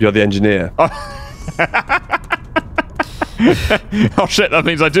 No, you're the engineer. Oh shit, that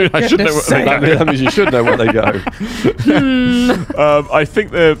means I should know where they go. That means you should know where they go. I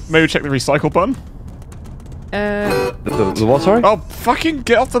think maybe check the recycle button. The what, sorry? Oh, fucking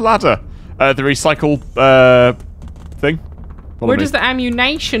get off the ladder. The recycle, thing. Where does the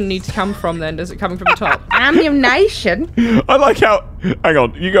ammunition need to come from then? Is it coming from the top? Ammunition? I like how... Hang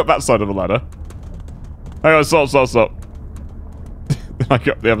on, you got that side of the ladder. Hang on, stop. I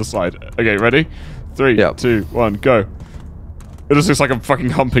got the other side. Okay, ready? 3, 2, 1, go. It just looks like I'm fucking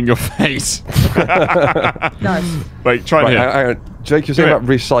humping your face. Nice. Wait, try it here. Hang on. Jake, you're saying about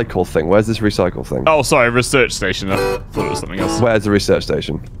recycle thing. Where's this recycle thing? Oh, sorry, research station. I thought it was something else. Where's the research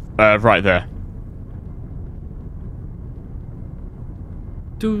station? Right there.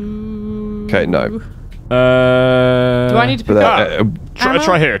 Okay, no. Do I need to pick up?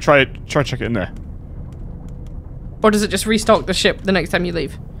 Try here. Try check it in there. Or does it just restock the ship the next time you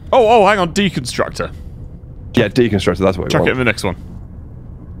leave? Oh, hang on, deconstructor. Yeah, deconstructor, that's what we Chuck want. it in the next one.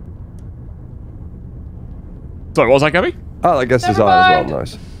 Sorry, what was that, Gabby? Oh, I guess design as well,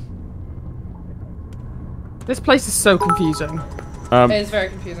 nice. This place is so confusing. It is very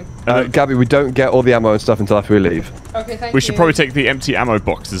confusing. Gabby, we don't get all the ammo and stuff until after we leave. Okay, thank you. We should probably take the empty ammo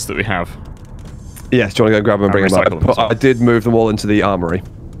boxes that we have. Yes, do you want to go grab them and bring them recycle them back? as well. I did move them all into the armory.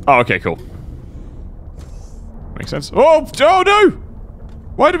 Oh, okay, cool. Makes sense. Oh no!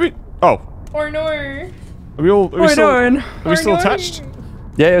 Why did we... Oh. Or no. Are we still attached?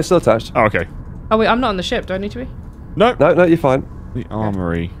 Yeah, it's still attached. Oh, okay. Oh wait, I'm not on the ship. Do I need to be? No. No, you're fine. The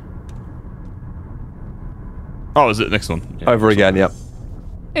armory. Oh, is it the next one? Yeah. Over again, yep.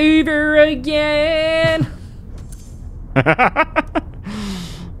 Over again.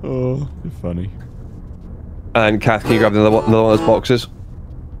 Oh, you're funny. And Kath, can you grab another one of those boxes?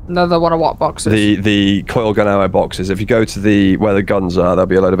 Another one of what boxes? The coil gun ammo boxes. If you go to where the guns are, there'll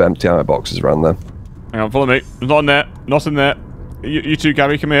be a load of empty ammo boxes around there. Hang on, follow me. Not in there. Not in there. You two,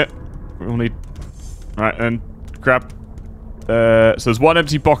 Gabby, come here. We'll need... Right, and grab... so there's one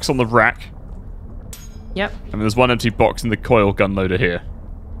empty box on the rack. Yep. And there's one empty box in the coil gun loader here.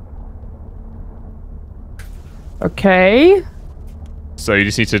 Okay. So you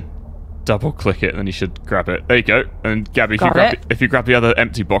just need to double click it and then you should grab it. There you go. And Gabby, if you grab the other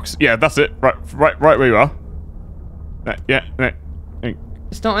empty box. Yeah, that's it. Right where you are. Yeah.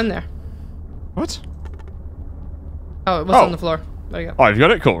 It's not in there. What? Oh, it was on the floor. There you go. Oh, you've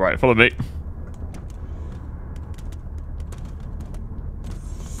got it? Cool. Right, follow me.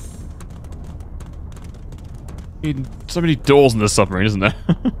 So many doors in this submarine, isn't there?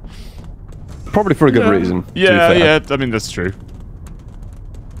 Probably for a good reason. Yeah, I mean, that's true.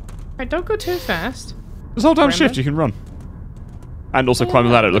 Right, don't go too fast. Just hold down shift, you can run. And also climb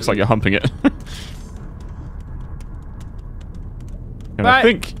the ladder, it looks like you're humping it. And I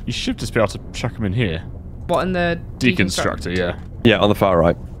think you should just be able to chuck them in here. What, in the deconstructor? Yeah. Yeah, on the far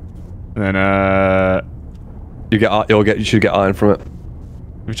right. And then you should get iron from it.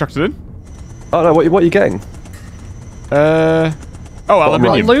 Have you chucked it in? Oh no, what are you getting?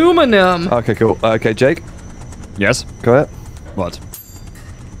 Aluminium. Aluminum. Okay, cool. Okay, Jake. Yes. Go ahead. What?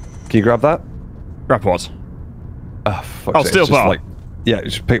 Can you grab that? Grab what? Fuck steel bar. Yeah,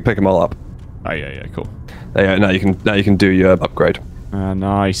 just pick them all up. Oh yeah, cool. There you go. Now you can do your upgrade.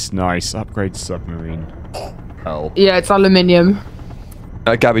 Nice. Upgrade submarine. Oh. Yeah, it's aluminium.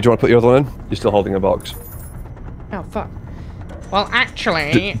 Gabby, do you want to put your other one in? You're still holding a box. Oh, fuck. Well,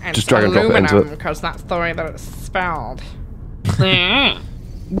 actually, it's just drag and drop it into aluminum it. because that's the way that it's spelled.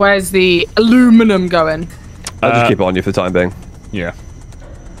 Where's the aluminum going? I'll just keep it on you for the time being. Yeah.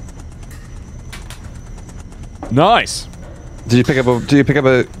 Nice. Did you pick up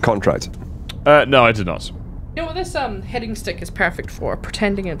a contract? No, I did not. You know what this heading stick is perfect for?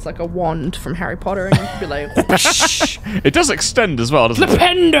 Pretending it's like a wand from Harry Potter, and you can be like, it does extend as well, doesn't it?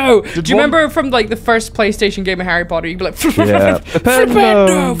 Flipendo! Do you remember from like the first PlayStation game of Harry Potter? You'd be like, Yeah.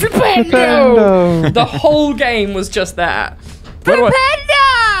 Flipendo! The whole game was just that. Flipendo!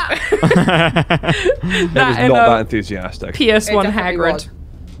 It was not that enthusiastic. PS1 Hagrid.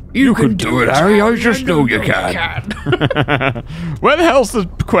 You can do it, Harry. I just know you can. Where the hell's the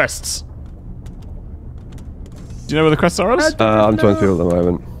quests? Do you know where the quests are, Ellis? I'm talking to people at the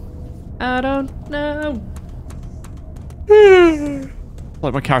moment. I don't know.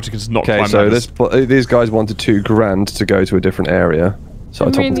 Like my character can just not climb ladders. these guys wanted $2,000 to go to a different area, so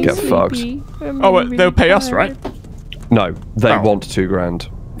I told them to get fucked. Oh, they'll pay us, right? No, they want $2,000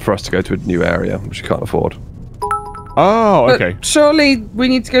 for us to go to a new area, which we can't afford. Oh, okay. But surely we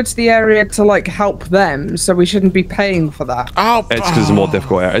need to go to the area to like help them, so we shouldn't be paying for that. Oh, it's because it's a more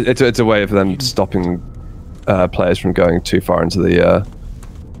difficult area. It's a way of them stopping players from going too far into the.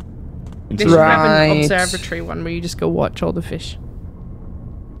 They should have an observatory one where you just go watch all the fish.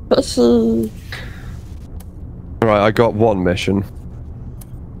 Right, I got one mission,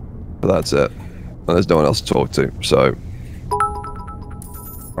 but that's it. And there's no one else to talk to, so.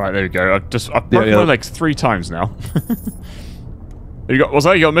 Right, there we go. I've broken my legs 3 times now. You got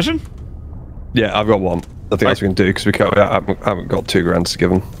a mission? Yeah, I've got one. I think that's what we can do because we haven't got $2,000 to give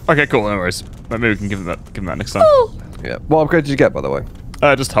them. Okay, cool. No worries. Maybe we can give them that next time. Yeah. What upgrade did you get, by the way?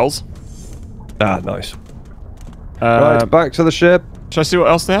 Just hulls. Ah, nice. Right, back to the ship. Should I see what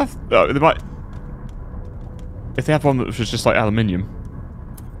else they have? Oh, they might. If they have one that was just like aluminium.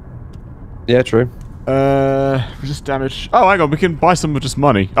 Yeah, true. Resist damage. Oh, hang on. We can buy some with just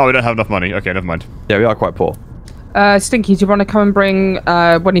money. Oh, we don't have enough money. Okay, never mind. Yeah, we are quite poor. Stinky, do you want to come and bring,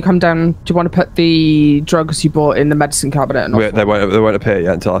 when you come down, do you want to put the drugs you bought in the medicine cabinet? And They won't appear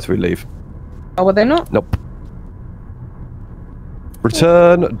yet until after we leave. Oh, were they not? Nope.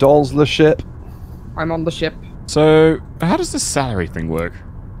 Return, Don's the ship. I'm on the ship. So, how does this salary thing work?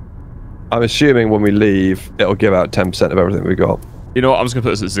 I'm assuming when we leave, it'll give out 10% of everything we got. You know what? I'm just going to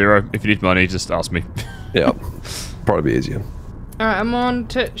put this at 0. If you need money, just ask me. Yeah. Probably be easier. Alright, I'm on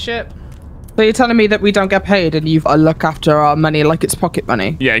ship. So you're telling me that we don't get paid and you've got to look after our money like it's pocket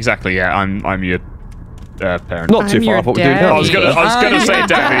money? Yeah, exactly. Yeah, I'm your parent. Not too far off what we're doing now. I was gonna say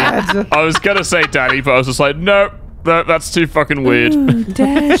daddy. I was gonna say daddy, but I was just like, nope. That's too fucking weird.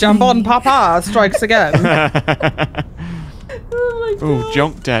 Jump on, Papa strikes again. Oh,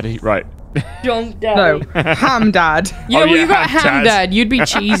 junk daddy. Right. Junk daddy. No, ham dad. Yeah, well, you got ham dad. You'd be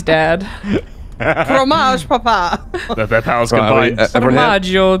cheese dad. Fromage, papa. Their powers combined.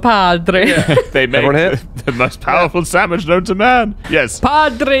 Formaggio padre. Yeah, they make the most powerful sandwich known to man. Yes.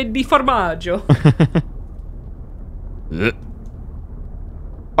 Padre di formaggio.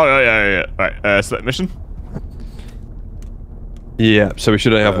 Oh, yeah. Right, select mission. Yeah, so we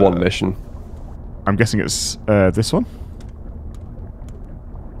should only have one mission. I'm guessing it's this one.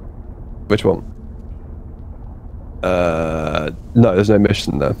 Which one? No, there's no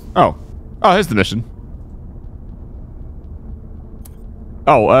mission there. Oh, here's the mission.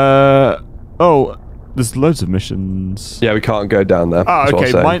 There's loads of missions. Yeah, we can't go down there. Oh,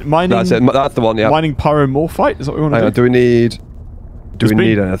 okay. Mining. That's it. That's the one. Yeah. Mining pyromorphite. Is that what we want to do? Do we need? Do we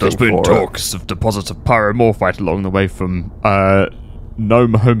need anything? There's been talks of deposits of pyromorphite along the way from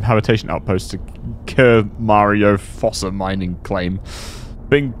Gnome Home Habitation Outpost to Kerr Mario Fossa mining claim.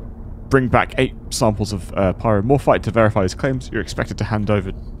 Bring back 8 samples of pyromorphite to verify his claims. You're expected to hand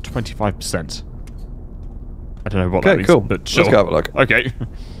over 25%. I don't know what that means. Okay, cool. But sure. Let's go have a look. Okay.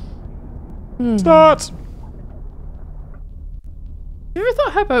 Start. You ever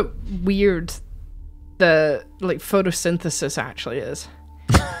thought how about weird the photosynthesis actually is?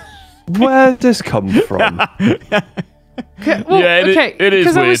 Where did this come from? It is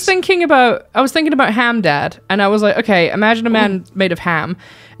because I was thinking about Ham Dad, and I was like, okay, imagine a man made of ham.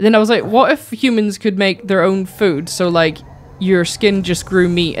 And then I was like, what if humans could make their own food? So like your skin just grew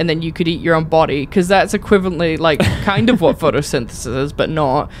meat, and then you could eat your own body, because that's equivalently like kind of what photosynthesis is, but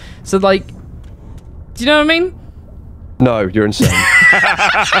not. So like, do you know what I mean? No, you're insane.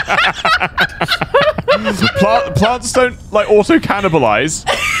 Plants don't auto cannibalize.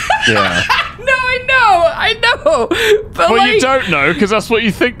 Yeah. No, I know. But well, you don't know because that's what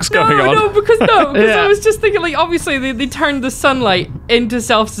you think's going on. No, because I was just thinking obviously they turned the sunlight into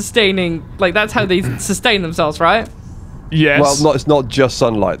self-sustaining. Like that's how they sustain themselves, right? Yes. Well, it's not just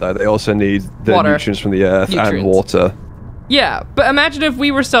sunlight though. They also need the nutrients from the earth and water. Yeah, but imagine if we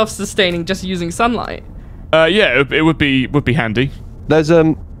were self-sustaining just using sunlight. Yeah, it would be handy. There's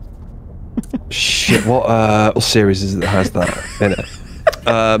shit. What series is it that has that in it?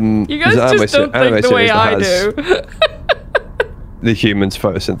 You guys just don't think the way I do. The humans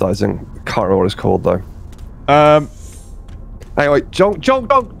photosynthesizing. Can't remember what it's called though. Anyway, Jonk,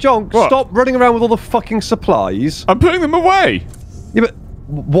 stop running around with all the fucking supplies. I'm putting them away. Yeah, but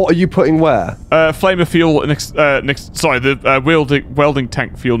what are you putting where? Flamer fuel next. Sorry, the welding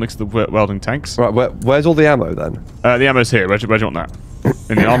tank fuel next to the welding tanks. Right, where's all the ammo then? The ammo's here. Where do you want that?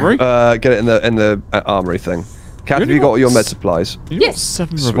 In the armory? Get it in the armory thing. Kat, have you got all your med supplies? You got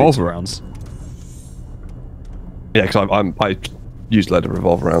 7 revolver rounds. Yeah, because I used a load of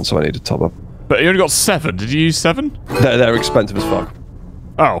revolver rounds, so I need to top up. But you only got 7. Did you use 7? They're expensive as fuck.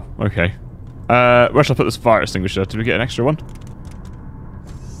 Oh, okay. Where should I put this fire extinguisher? Did we get an extra one?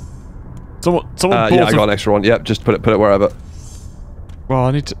 Someone bought yeah, I got an extra one. Yep, just put it wherever. Well,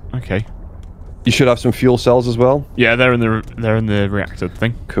 I need to. Okay. You should have some fuel cells as well. Yeah, they're in the reactor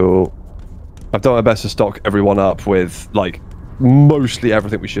thing. Cool. I've done my best to stock everyone up with mostly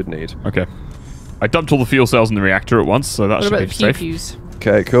everything we should need. Okay. I dumped all the fuel cells in the reactor at once, so that should be safe. Pew-pews?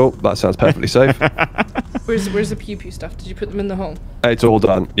 Okay, cool. That sounds perfectly safe. Where's the pew-pew stuff? Did you put them in the hole? It's all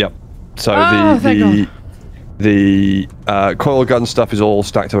done. Yep. So the coil gun stuff is all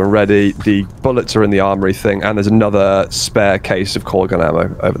stacked up and ready. The bullets are in the armory thing, and there's another spare case of coil gun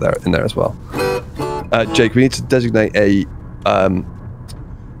ammo over there in there as well. Jake, we need to designate a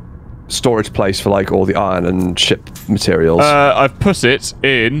storage place for all the iron and ship materials. I've put it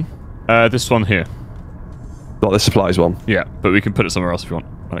in this one here. Not the supplies one. Yeah, but we can put it somewhere else if you want.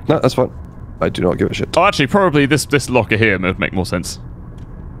 Okay. No, that's fine. I do not give a shit. Oh, actually, probably this locker here would make more sense.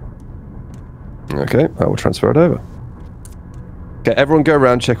 Okay, I will transfer it over. Okay, everyone go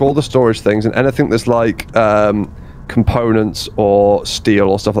around, check all the storage things, and anything that's components or steel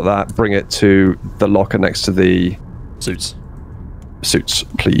or stuff like that, bring it to the locker next to the suits. Suits,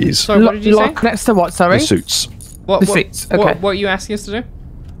 please. So what did you say? Next to what, sorry? The suits. The suits, okay. What are you asking us to do?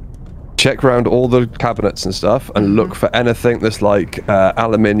 Check around all the cabinets and stuff and look for anything that's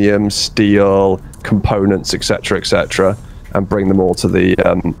aluminium, steel, components, etc., and bring them all to the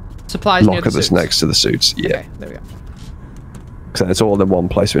supplies locker that's next to the suits. Yeah. Okay, there we go. So it's all in one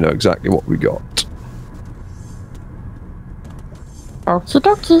place. We know exactly what we got. Okie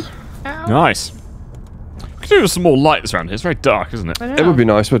dokie. Nice. We could do with some more lights around here. It's very dark, isn't it? It would be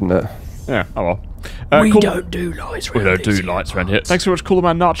nice, wouldn't it? Yeah. Oh well. We don't do lights around here. We don't do lights around here. Thanks very much, Cooler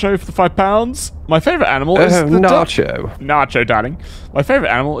Man Nacho, for the £5. My favourite animal is the Nacho. Duck. Nacho, darling. My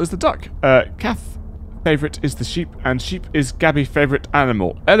favourite animal is the duck. Kath favourite is the sheep, and sheep is Gabby favourite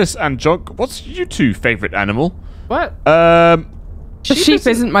animal. Ellis and Junk, what's you two favourite animal? What? Sheep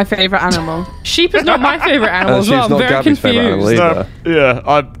isn't my favourite animal. Sheep is not my favourite animal as well. I'm very confused.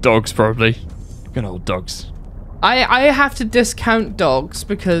 I'm dogs probably. Good old dogs. I have to discount dogs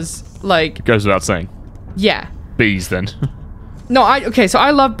because, like... It goes without saying. Yeah. Bees, then. No, okay, so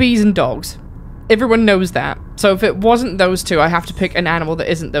I love bees and dogs. Everyone knows that. So if it wasn't those two, I have to pick an animal that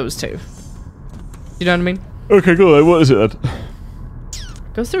isn't those two. You know what I mean? Okay, cool. What is it then?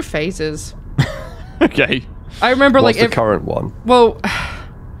 Goes through phases. Okay. I remember, What's like... the current one? Well, I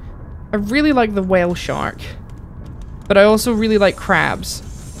really like the whale shark. But I also really like crabs.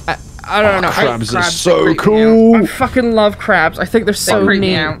 I don't know. Crabs are so cool. I fucking love crabs. I think they're so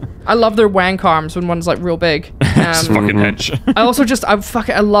neat. I love their wank arms when one's like real big. It's fucking hench. I also just, I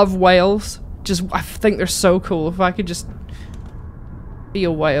love whales. I think they're so cool. If I could just be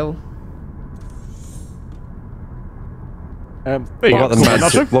a whale. What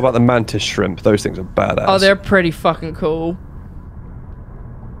about the mantis shrimp? Those things are badass. Oh, they're pretty fucking cool.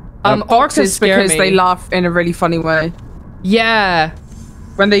 Orcas Foxes scare because me. they laugh in a really funny way. Yeah.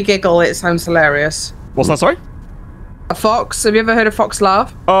 When they giggle, it sounds hilarious. What's that, sorry? A fox? Have you ever heard a fox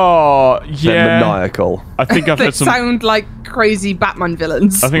laugh? Oh, They're yeah. maniacal. I think I've They heard some... sound like crazy Batman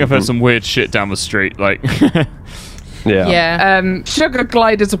villains. I think I've heard some weird shit down the street, like... Yeah. Yeah. Sugar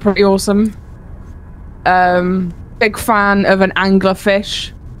gliders are pretty awesome. Big fan of an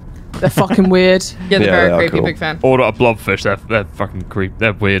anglerfish. They're fucking weird. Yeah, they're very they are creepy. cool. Big fan. Or a blobfish, they're fucking creepy.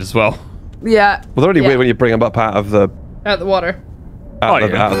 They're weird as well. Yeah. Well, they're only weird when you bring them up out of the Out the water. out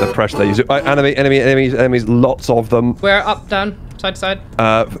of the pressure they use. Enemies, lots of them. Where? Up, down, side to side.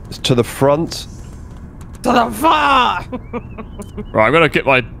 To the front. To the far! Right, I'm gonna get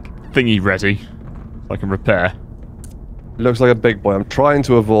my thingy ready so I can repair. Looks like a big boy. I'm trying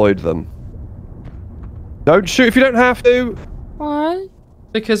to avoid them. Don't shoot if you don't have to. What?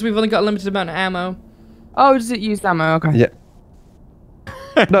 Because we've only got a limited amount of ammo. Oh, does it use ammo? Okay. Yeah.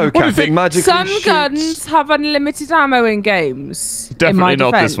 No, Captain, magically Some shoots. guns have unlimited ammo in games. Definitely in my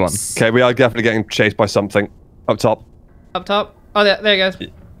not this defense. one. Okay, we are definitely getting chased by something. Up top. Up top. Oh, there it goes.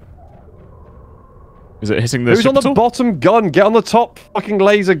 Is it hitting the Who's ship on the at all? bottom gun? Get on the top fucking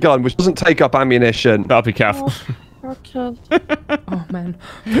laser gun, which doesn't take up ammunition. That'll be Kath. Okay. Oh, man.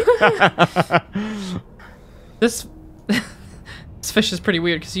 This fish is pretty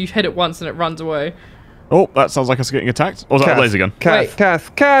weird because you hit it once and it runs away. Oh, that sounds like us getting attacked. Or is that a laser gun? Kath,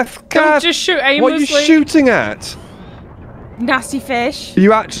 Don't Kath. just shoot aimlessly. What are you shooting at? Nasty fish. Are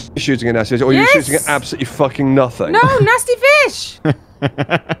you actually shooting at nasty fish, or are you Yes. shooting at absolutely fucking nothing? No, nasty fish.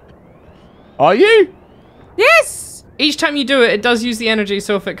 Are you? Yes. Each time you do it, it does use the energy,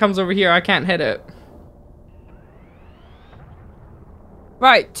 so if it comes over here, I can't hit it.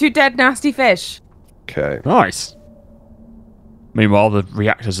 Right, 2 dead nasty fish. Okay. Nice. Meanwhile, the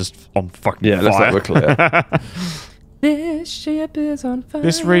reactor's just on fucking Yeah, looks like fire. we're clear. This ship is on fire.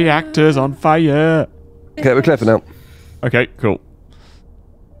 This reactor's on fire. Okay, we're clear for now. Okay, cool.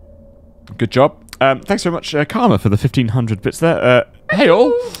 Good job. Thanks very much, Karma, for the 1,500 bits there. Hey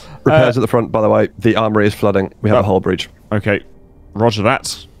all. Repairs at the front, by the way. The armory is flooding. We have a hull breach. Okay, roger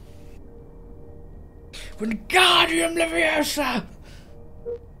that. Wingardium Leviosa.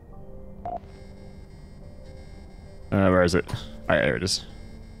 Where is it? Oh, yeah, here it is.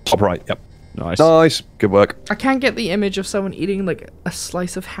 Top right, yep. Nice. Nice. Good work. I can't get the image of someone eating like a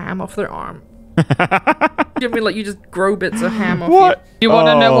slice of ham off their arm. You know what I mean? Like you just grow bits of ham off What? Do you want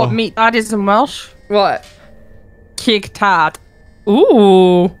to know what meat that is in Welsh? What? Cig tad.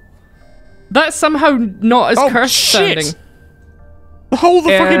 Ooh. That's somehow not as cursed shit! sounding. The whole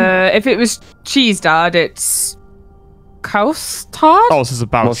fucking... If it was cheese dad, it's cows tad. Oh, this is a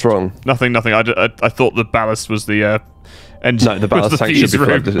ballast. What's wrong? Nothing. I thought the ballast was the engine. No, the ballast tank should be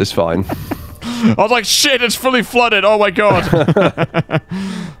flooded. It's fine. I was like, shit, it's fully flooded. Oh my god.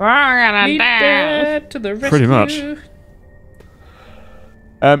 Meet dead to the rescue. Pretty much.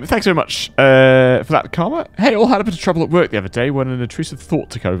 Thanks very much for that, Karma. Hey, all had a bit of trouble at work the other day when an intrusive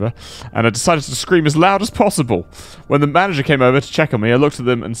thought took over, and I decided to scream as loud as possible. When the manager came over to check on me, I looked at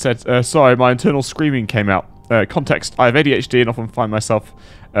them and said, sorry, my internal screaming came out. Context, I have ADHD and often find myself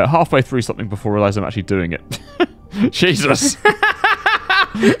halfway through something before I realise I'm actually doing it. Jesus.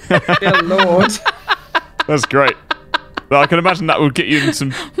 Dear Lord. That's great. Well, I can imagine that would get you in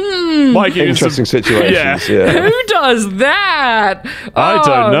some... Might get you in Interesting some, situations, yeah. Who does that? I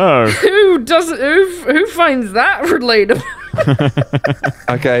don't know. Who finds that relatable?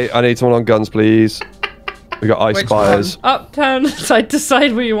 Okay, I need someone on guns, please. We got ice spires. Up, down, side to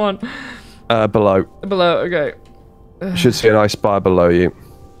side, where you want. Below. Below, okay. You should see an ice spire below you.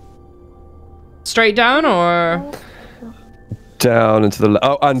 Straight down or? Down into the...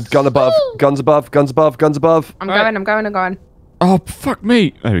 Oh, and gun above. Guns above, guns above, guns above. I'm going. Oh, fuck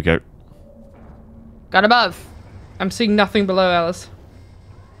me. There we go. Got above. I'm seeing nothing below, Ellis.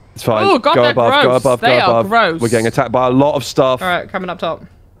 It's fine. Oh, God, go they're above, gross. go above, They go are above. gross. We're getting attacked by a lot of stuff. All right, coming up top.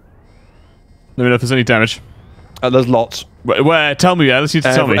 Let me know if there's any damage. There's lots. Where? Tell me, Alice. You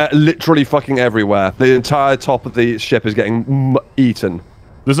tell me. Literally fucking everywhere. The entire top of the ship is getting eaten.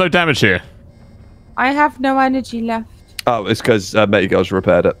 There's no damage here. I have no energy left. Oh, it's because Matey Girls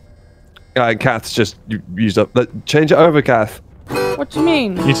repaired it. Kath's just used up. Change it over, Kath. What do you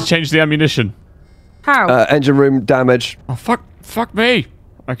mean? You need to change the ammunition. How? Engine room damage. Oh, fuck me.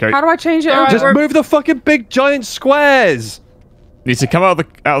 Okay. How do I change it? Just move the fucking big giant squares. Need to come out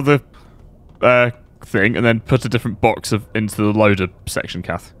of the thing and then put a different box into the loader section,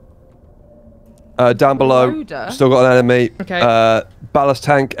 Kath. Down below, Loader? still got an enemy. Okay. Ballast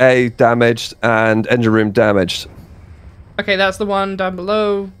tank A damaged and engine room damaged. Okay, that's the one down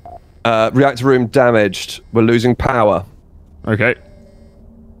below. Reactor room damaged. We're losing power. Okay.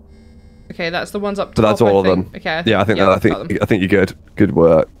 Okay, that's the ones up top. So that's all of them. Okay. Yeah, I think got them. I think you're good. Good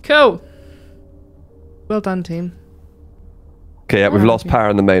work. Cool. Well done, team. Okay, yeah, we've lost power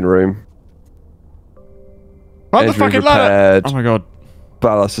in the main room. On the Engine room fucking ladder. repaired. Oh my god.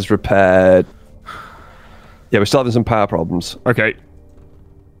 Ballast is repaired. Yeah, we're still having some power problems. Okay.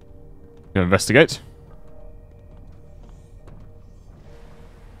 Go investigate.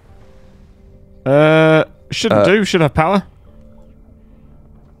 Shouldn't do. Should have power.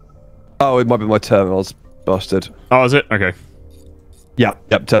 Oh, it might be my terminal's busted. Oh, is it? Okay. Yeah,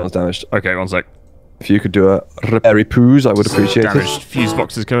 yep, terminal's damaged. Okay, one sec. If you could do a repairy poos, I would appreciate Damaged it. fuse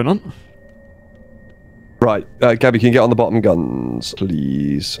boxes going on. Right, Gabby, can you get on the bottom guns,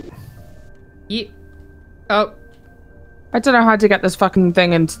 please? Yeah. Oh. I don't know how to get this fucking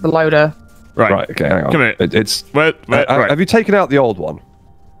thing into the loader. Right. Okay, hang on. Come here. It's. Where, right. Have you taken out the old one?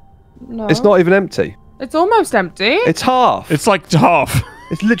 No. It's not even empty. It's almost empty. It's half. It's like half.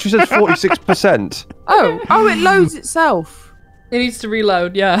 It literally says 46%. Oh, it loads itself. It needs to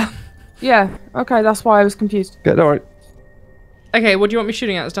reload, yeah. Yeah, okay, that's why I was confused. Okay, don't worry. Okay, what do you want me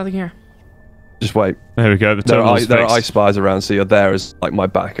shooting at? There's nothing here. Just wait. There we go. The There terminal's are fixed. ice spies around, so you're there as like my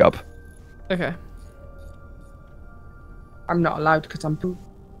backup. Okay. I'm not allowed because I'm poop.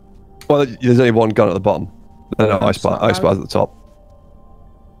 Well, there's only one gun at the bottom. No, ice spies at the top.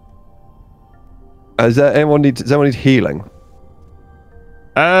 Does anyone need healing?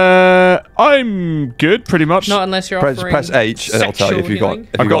 I'm good, pretty much. Not unless you're offering Press H and it'll tell you if you've got. healing.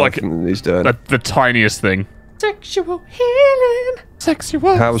 If I've you've got, got like, anything that he's doing. The tiniest thing. Sexual healing.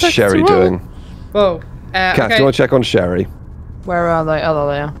 Sexual. How's Sherry doing? Whoa. Kath, do Okay. you want to check on Sherry? Where are they? Oh,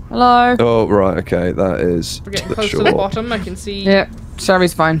 there they are. Hello. Oh, right, okay, that is. We're getting close to the bottom. I can see. Yeah,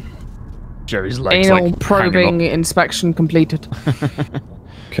 Sherry's fine. Jerry's legs Anal like probing inspection completed.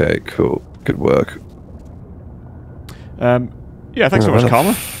 Okay, cool. Good work. Yeah, thanks so much,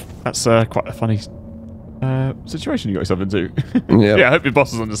 Karma. That's quite a funny situation you got yourself into. Yeah. Yeah, I hope your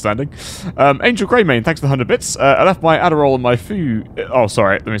boss is understanding. Angel Greymane, thanks for the 100 bits. I left my Adderall in my Oh,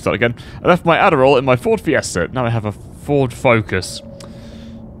 sorry, let me start again. I left my Adderall in my Ford Fiesta. Now I have a Ford Focus.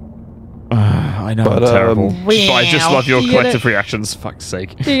 I know I'm terrible. But I just love your collective reactions, fuck's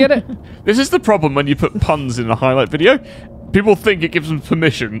sake. You get it? This is the problem when you put puns in a highlight video. People think it gives them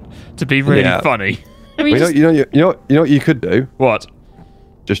permission to be really funny. We just... You know what you could do? What?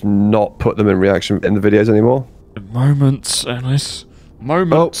 Just not put them in reaction in the videos anymore. Moments, Ellis.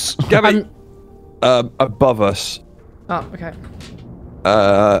 Moments. Oh, Gabby. Above us. Oh, okay.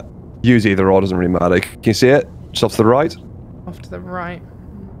 Use either or, doesn't really matter. Can you see it? Just off to the right? Off to the right.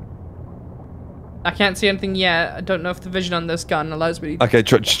 I can't see anything yet. I don't know if the vision on this gun allows me to... Okay,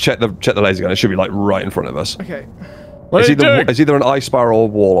 check the laser gun. It should be like right in front of us. Okay. What are you doing? It's either an ice bar or a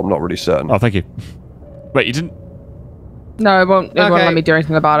wall. I'm not really certain. Oh, thank you. Wait, you didn't... No, it won't let me do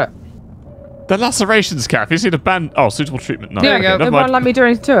anything about it. The lacerations, Kath. You see the band... Oh, suitable treatment. No, There we go. never It mind. won't let me do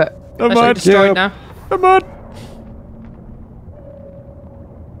anything to it. Never That's like mind. destroyed now. Never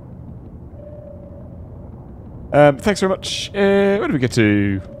mind. Thanks very much. Where did we get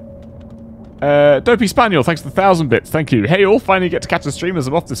to? Dopey Spaniel, thanks for the 1,000 bits. Thank you. Hey all, finally get to catch the stream as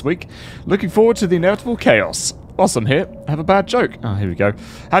I'm off this week. Looking forward to the inevitable chaos. Whilst I'm here, I have a bad joke. Oh, here we go.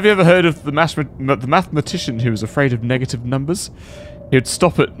 Have you ever heard of the mathematician who was afraid of negative numbers? He would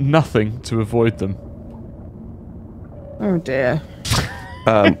stop at nothing to avoid them. Oh dear.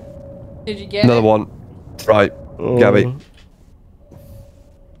 Did you get Another it? one. Right, Gabby.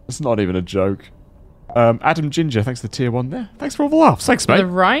 It's not even a joke. Adam Ginger, thanks for the tier 1 there. Thanks for all the laughs. Thanks, To mate. the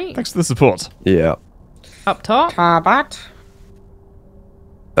right? Thanks for the support. Yeah. Up top? Carbat.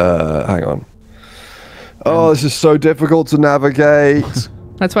 Hang on. Oh, this is so difficult to navigate.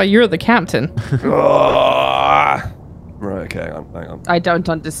 That's why you're the captain. Right, okay, hang I don't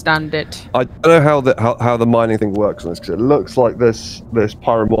understand it. I don't know how the mining thing works on this, because it looks like this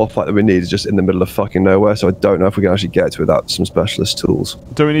pyromorphite that we need is just in the middle of fucking nowhere, so I don't know if we can actually get to it without some specialist tools.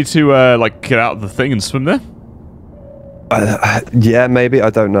 Do we need to, like, get out of the thing and swim there? Yeah, maybe. I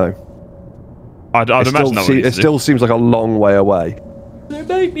don't know. I'd imagine that it still seems like a long way away. They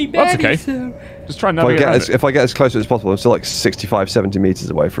make me That's okay. Just try and navigate around it. If I get as close as possible, I'm still like 65, 70 meters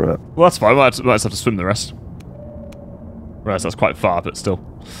away from it. Well, that's fine. I might just have to swim the rest. Right, that's quite far, but still.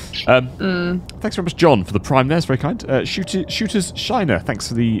 Thanks very much, John, for the prime there. It's very kind. Shooters Shiner, thanks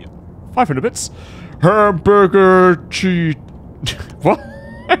for the 500 bits. Hamburger cheese. What?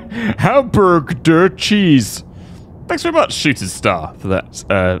 Hamburger cheese. Thanks very much, Shooters Star, for that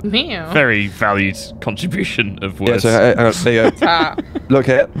very valued contribution of words. Yeah, so there you go. Look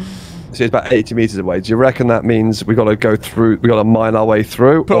here. See, it's about 80 meters away. Do you reckon that means we got to go through? We got to mine our way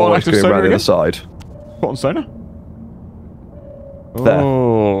through, or let's go around the other side? Put on sonar. There.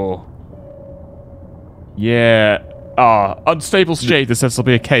 Oh. Yeah. Unstable shade that says there'll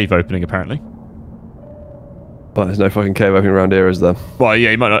be a cave opening, apparently. But there's no fucking cave opening around here, is there? Well, yeah,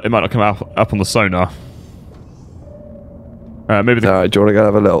 it might not come up on the sonar. Maybe. All right, do you want to go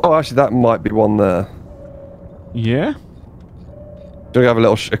have a little? Oh, actually, that might be one there. Yeah. Do you want to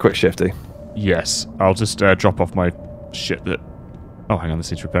have a quick shifty? Yes. I'll just drop off my shit that. Oh, hang on,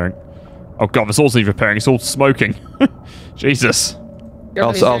 this needs repairing. Oh god, this all needs repairing. It's all smoking. Jesus.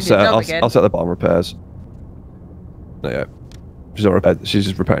 I'll set the bottom repairs. There you go. She's not repaired. She's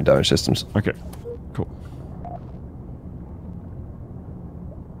just repairing damage systems. Okay. Cool.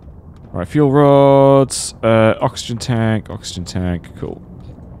 Alright, fuel rods, oxygen tank, cool.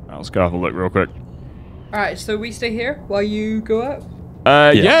 Let's go have a look real quick. Alright, so we stay here while you go out?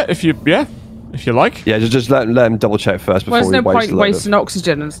 Yeah, if you like. Yeah, just let them double check first before there's we no waste point wasting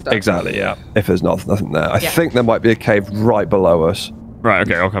oxygen and stuff. Exactly, yeah. If there's nothing there. I think there might be a cave right below us. Right,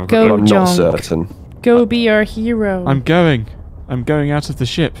 okay, I'll have a quick Go, look. I'm not certain. Go be our hero. I'm going out of the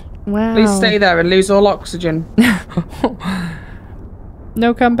ship. Wow. Please stay there and lose all oxygen.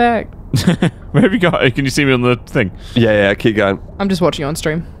 No, come back. Where have you got? Can you see me on the thing? Yeah, keep going. I'm just watching you on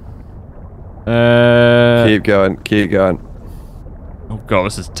stream. Keep going. Oh god,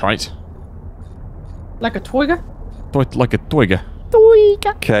 this is tight. Like a toiger? Like a toiger.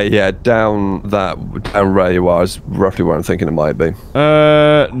 Okay, yeah, down where you are is roughly where I'm thinking it might be.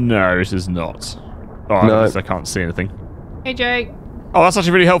 No, it is not. Oh, No. I can't see anything. Hey, Jake. Oh, that's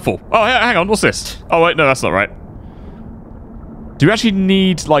actually really helpful. Oh, hang on, what's this? Oh, wait, no, that's not right. Do you actually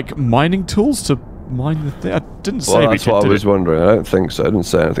need, like, mining tools to mine the thing? I didn't say Well, that's what I was wondering. I don't think so. I didn't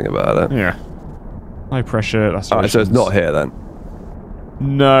say anything about it. Yeah. High pressure, that's Alright, so it's not here then.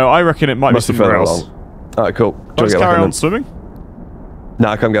 No, I reckon it might Must be be somewhere further else. along. Alright, cool. Let's carry on swimming.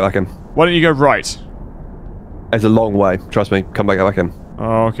 Nah, come get back in. Why don't you go right? It's a long way. Trust me. Come back in.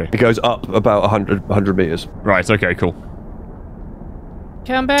 Oh, okay. It goes up about 100 meters. Right, okay, cool.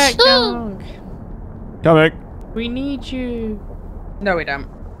 Come back, dog. Coming. We need you. No, we don't.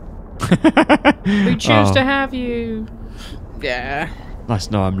 We choose to have you. Yeah. Nice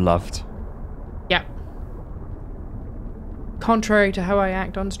to know I'm loved. Yeah. Contrary to how I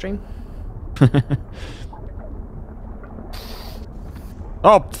act on stream.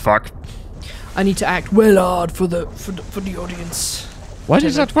 Oh, fuck. I need to act well hard for the audience. Why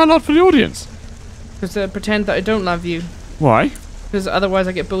did you act well hard for the audience? Because pretend that I don't love you. Why? Because otherwise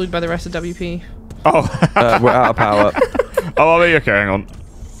I get bullied by the rest of WP. Oh. We're out of power. Oh, okay, hang on.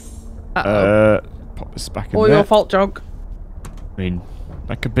 Uh-oh. Pop this back in All there. your fault, Jog. I mean,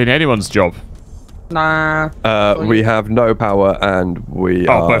 that could be anyone's job. Nah. We have no power and we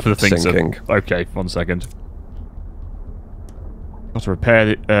are both of the things sinking. Okay, 1 second. Got to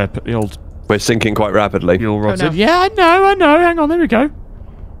repair put the old We're sinking quite rapidly. fuel rods no. in. Yeah, I know. Hang on, there we go.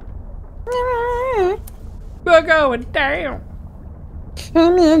 We're going down. We're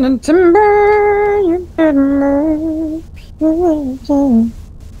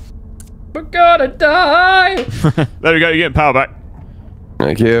gonna die. There we go, you're getting power back.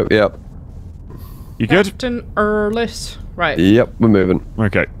 Thank you. Yep. You good? Captain Erlis. Right. Yep, we're moving.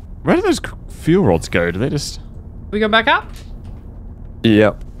 Okay. Where do those fuel rods go? Do they just... We go back up?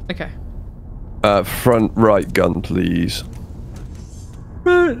 Yep. Okay. Front right gun, please.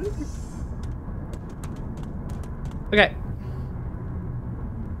 Okay.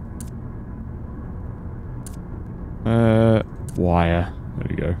 Wire. There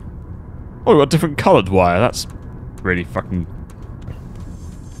we go. Oh, we've got different coloured wire. That's really fucking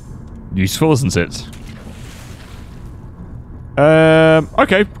useful, isn't it?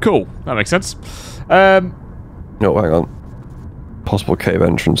 Okay, cool. That makes sense. No, hang on. Possible cave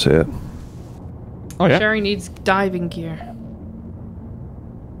entrance here. Oh, yeah. Sherry needs diving gear.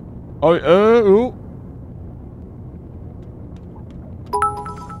 Ooh.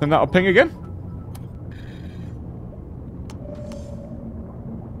 And that'll ping again.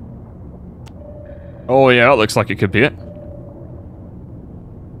 Oh yeah, that looks like it could be it.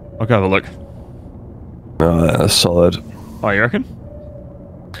 I'll go have a look. Oh, that's solid. Oh, you reckon?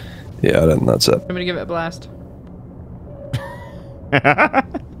 Yeah, then that's it. I'm gonna give it a blast.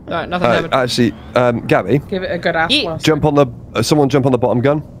 Alright, nothing happened. Actually, Gabby, Give it a good ass blast. jump on the. Someone jump on the bottom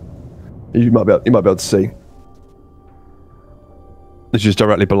gun. You might be able to see. It's just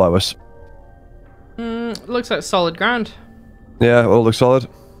directly below us. Looks like solid ground. Yeah, all looks solid.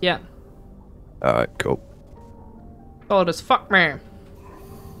 Yeah. All right, cool. Solid as fuck, man.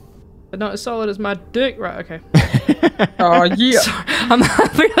 But not as solid as my dick. Right, okay. Oh, yeah. Sorry, I'm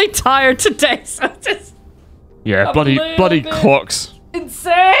really tired today, so just... Yeah, A bloody little bit. clocks.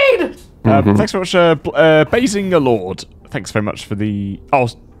 Insane! Thanks very much, Basing a Lord. Thanks very much for the... Oh,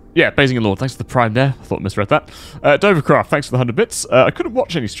 yeah, Basing a Lord. Thanks for the Prime there. I thought I misread that. Dovercraft, thanks for the 100 bits. I couldn't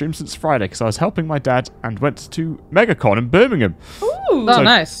watch any streams since Friday because I was helping my dad and went to MegaCon in Birmingham. Ooh. Oh,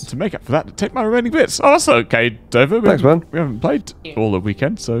 nice. To make up for that, take my remaining bits. Oh, that's okay, Dover. Thanks, man. We haven't played all the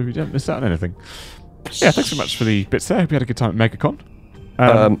weekend, so we didn't miss out on anything. Yeah, thanks very much for the bits there. Hope you had a good time at MegaCon.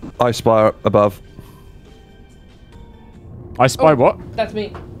 I spy above. I spy what? That's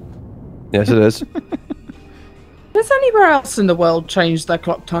me. Yes, it is. Has anywhere else in the world changed their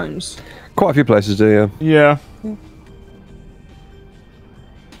clock times? Quite a few places do, yeah. Yeah.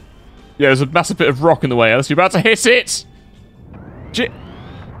 Yeah, there's a massive bit of rock in the way, Ellis. You're about to hit it!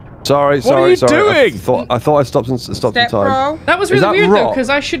 Sorry. are you doing? I thought I stopped in Step time. bro. That was Is really that weird though, rock? because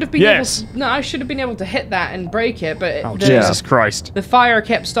I should have been Yes. able to, I should have been able to hit that and break it, but Oh, the, Jesus Christ. the fire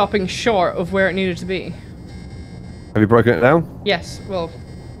kept stopping short of where it needed to be. Have you broken it down? Yes, well,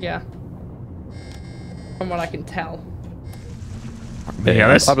 yeah. From what I can tell. Yeah,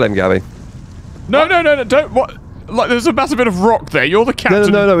 Ellis. I blame Gabby. No, don't. What? Like, there's a massive bit of rock there. You're the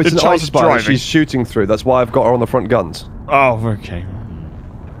captain. No. It's in an charge ice of spy. driving. She's shooting through. That's why I've got her on the front guns. Oh, okay.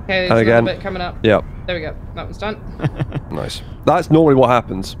 Okay, there's And again. another bit coming up. Yeah. There we go. That one's done. Nice. That's normally what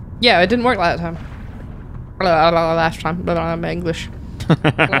happens. Yeah, it didn't work that time. Last time. English. I think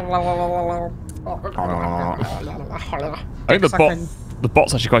the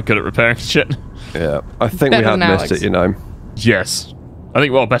bot's actually quite good at repairing shit. Yeah. I think Better we have than missed Alex. it, you know. Yes. I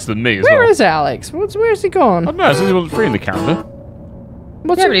think, well, better than me as Where well. is Alex? Where's he gone? I don't know, it says he wasn't free in the calendar.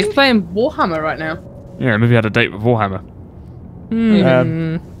 What's Yeah, it? but he's playing Warhammer right now. Yeah, maybe he had a date with Warhammer.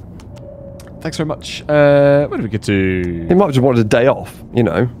 Thanks very much. Where did we get to? He might have just wanted a day off, you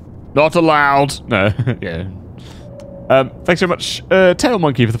know. Not allowed. No. Yeah. Thanks very much, Tail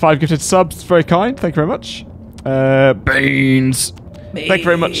Monkey, for the 5 gifted subs. Very kind. Thank you very much. Beans. Thank you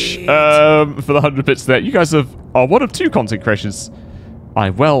very much for the 100 bits there. You guys are one of 2 content creators I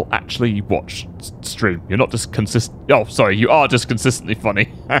actually watch stream. You're not just Oh, sorry. You are just consistently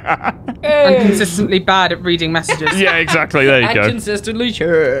funny. And consistently bad at reading messages. Yeah, exactly. There you And go. consistently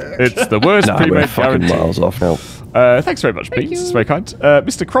church. It's the worst No, we're pre-made fucking guarantee. miles off now. Thanks very much, Beans. you. It's very kind.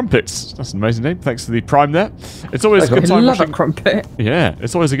 Mr. Crumpets. That's an amazing name. Thanks for the Prime there. It's always a good I time love a watching. crumpet. Yeah,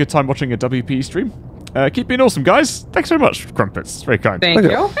 it's always a good time watching a WPE stream. Keep being awesome, guys. Thanks very much, Crumpets. It's very kind. Thank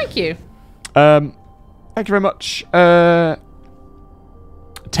you. Thank you. Thank you very much,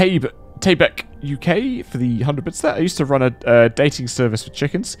 Tabek UK for the 100 bits there. I used to run a dating service for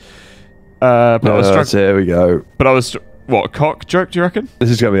chickens. But I was Here we go. But I was what, a cock joke? Do you reckon? This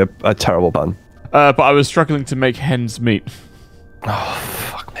is going to be a terrible pun. But I was struggling to make hens meet.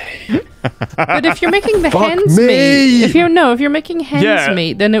 Fuck me. But if you're making the Fuck hens me! meet, if you're making hens Yeah.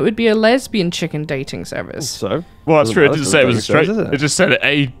 meet, then it would be a lesbian chicken dating service. So? Well, that's true. It didn't say it was a Doesn't straight. matter, does It just said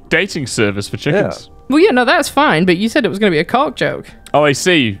a dating service for chickens. Well, yeah, no, that's fine. But you said it was going to be a cock joke. Oh, I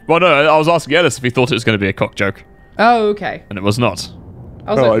see. Well, no, I was asking Ellis if he thought it was going to be a cock joke, Oh, okay. and it was not.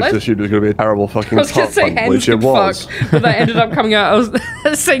 I was Oh, I like, just assumed it was going to be a terrible fucking I was going to cock say pun, hens which it can was. fuck, but that ended up coming out. I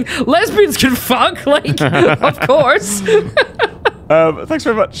was saying lesbians can fuck, like, of course. Thanks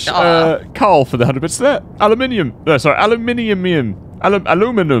very much, Carl, for the 100 bits there. Aluminium. No, sorry, aluminium.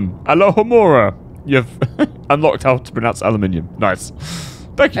 Aluminum. Alohomora. You've unlocked how to pronounce aluminium. Nice.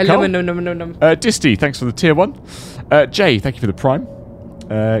 Thank you, Carl. Aluminum. Disty, thanks for the tier 1. Jay, thank you for the prime.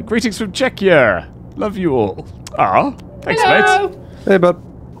 Greetings from Czechia. Love you all. Ah, thanks, Hello. mate. Hey, bud.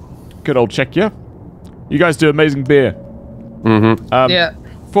 Good old Czechia. You guys do amazing beer. Yeah.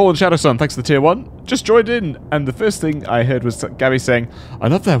 Fallen Shadow Sun, thanks for the tier 1. Just joined in, and the first thing I heard was Gabby saying, I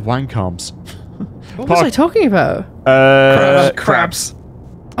love their wank arms. What was I talking about? Crabs.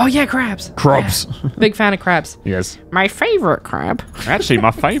 Oh yeah, crabs. Crabs. Big fan of crabs. Yes. My favorite crab. Actually,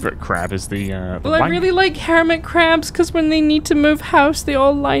 my favorite crab is the Well, I really like hermit crabs because when they need to move house, they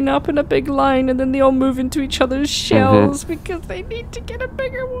all line up in a big line and then they all move into each other's shells because they need to get a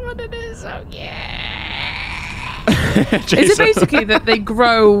bigger one. And it's Is it basically that they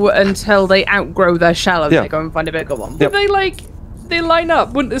grow until they outgrow their shell and they go and find a bigger one? But they line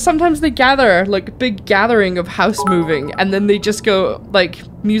up. Sometimes they gather, like a big gathering of house moving, and then they just go like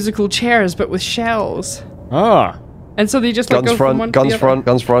musical chairs but with shells. Ah. And so they just like Guns go front, from one guns to the front, other.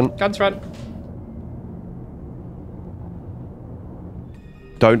 guns front. Guns front.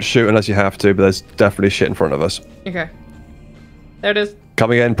 Don't shoot unless you have to, but there's definitely shit in front of us. Okay. There it is.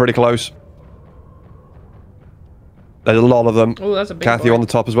 Coming in pretty close. There's a lot of them. Oh, that's a big Kathy boy. on the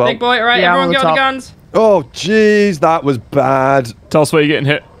top as well. Big boy, all right, Yeah, everyone on the get on the top. guns. Oh, jeez, that was bad. Tell us where you're getting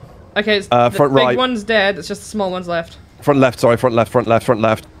hit. Okay, it's the front big right. one's dead, it's just the small one's left. Front left, sorry, front left, front left, front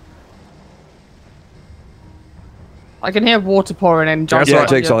left. I can hear water pouring in. John's Yeah, right.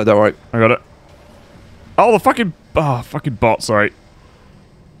 Jake's on it, don't worry. I got it. Oh, the fucking bot, sorry.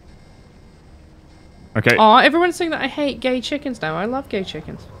 Okay. Aw, everyone's saying that I hate gay chickens now. I love gay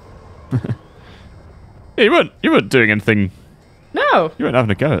chickens. Yeah, you weren't doing anything. No! You weren't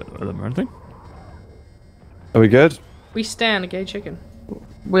having a go at them or anything. Are we good? We stand a gay chicken.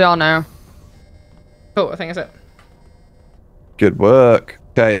 We are now. Cool, I think that's it. Good work.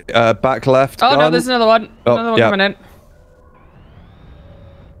 Okay, back left. Oh no, gun. there's another one. Oh, Another one yeah. coming in.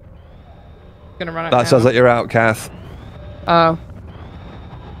 Gonna run out That now. sounds like you're out, Kath. Oh,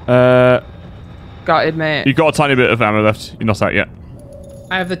 gutted, mate. You've got a tiny bit of ammo left. You're not out yet.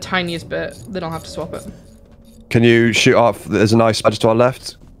 I have the tiniest bit, then I'll have to swap it. Can you shoot off? There's a nice badge to our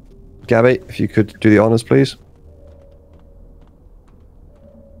left. Gabby, if you could do the honors, please.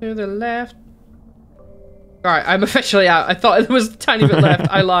 To the left. Alright, I'm officially out. I thought there was a tiny bit left.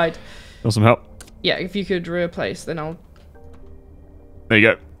 I lied. Want some help? Yeah, if you could replace, then I'll... There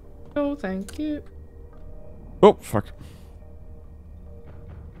you go. Oh, thank you. Oh, fuck.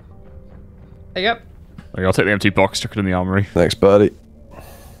 There you go. There you go, I'll take the empty box, chuck it in the armory. Thanks, birdie.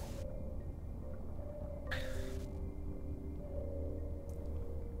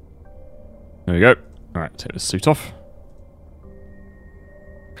 There you go. Alright, take the suit off.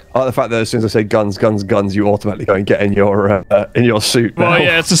 I like the fact that as soon as I say guns, guns, guns, you automatically go and get in your suit. Now. Well,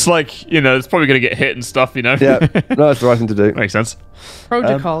 yeah, it's just like, it's probably going to get hit and stuff, Yeah, no, that's the right thing to do. Makes sense.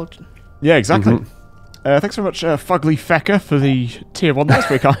 Protocol. Yeah, exactly. Thanks very much, Fugly Fecker, for the tier 1. That's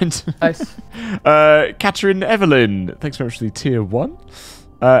very kind. Nice. Catherine Evelyn, thanks very much for the tier 1.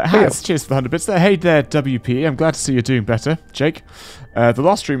 Hats, cheers for the 100 bits there. Hey there, WPE. I'm glad to see you're doing better, Jake. The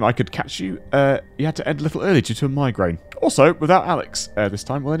last stream I could catch you, you had to end a little early due to a migraine. Also, without Alex this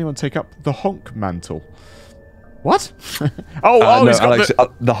time, will anyone take up the honk mantle? What? No, he's got Alex,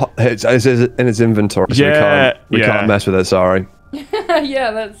 it's in his inventory, so Yeah, we can't mess with it. Sorry.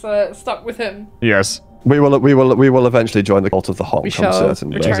 Yeah, that's stuck with him. Yes. We will eventually join the cult of the honk. We I'm shall certain.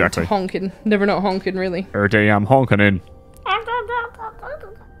 return Exactly. to honking. Never not honking, really. Every day I'm honking in.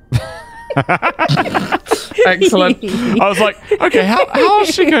 Excellent. I was like, okay, how is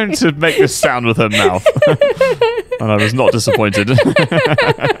she going to make this sound with her mouth? And I was not disappointed.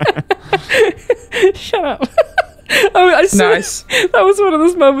 Shut up. Oh, nice. That was one of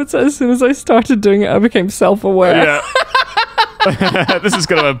those moments. As soon as I started doing it, I became self-aware. Yeah. This is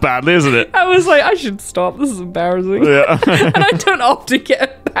going to end badly, isn't it? I was like, I should stop. This is embarrassing. Yeah. And I don't often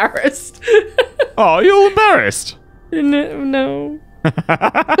get embarrassed. Oh, you're embarrassed. No.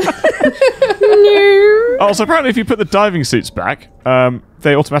 Oh, so apparently if you put the diving suits back,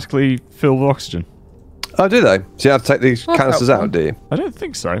 they automatically fill with oxygen. Oh, do they? So you have to take these canisters out, do you? I don't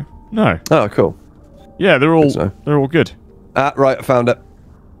think so. No. Oh, cool. Yeah, they're all good. Right, I found it.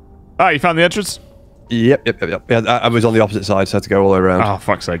 Ah, you found the entrance? Yep. Yeah, I was on the opposite side, so I had to go all the way around. Oh,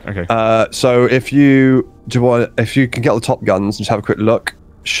 fuck's sake. Okay. So if you can get the top guns and just have a quick look,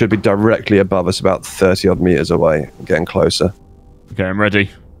 should be directly above us, about 30 odd meters away. Getting closer. Okay, I'm ready.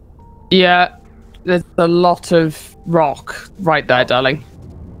 Yeah, there's a lot of rock right there, darling.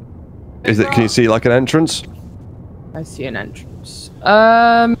 Can you see like an entrance? I see an entrance.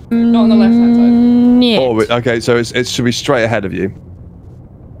 Not on the left-hand side. Yeah. Oh, okay. So it should be straight ahead of you.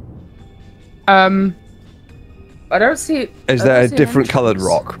 I don't see. Is there a different coloured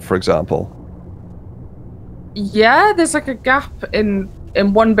rock, for example? Yeah, there's like a gap in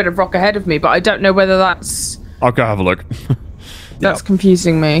one bit of rock ahead of me, but I don't know whether that's I'll go have a look.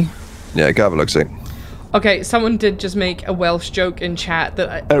 confusing me. Yeah, go have a look. See. Okay, someone did just make a Welsh joke in chat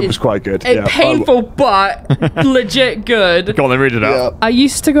that It was quite good. Painful, but legit good. Go on, then read it out. I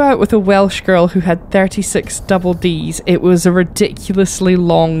used to go out with a Welsh girl who had 36 double Ds. It was a ridiculously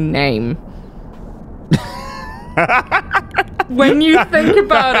long name. When you think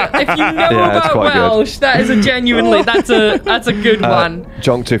about it, if you know about Welsh, that is a genuinely that's a good one.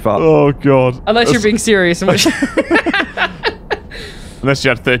 Junk too far. Oh god. Unless you're being serious, in which unless you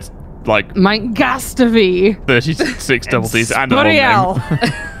had 30, like Mike Gastavy. 36 double Ds and a long name.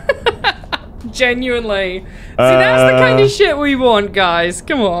 Genuinely. See, that's the kind of shit we want, guys.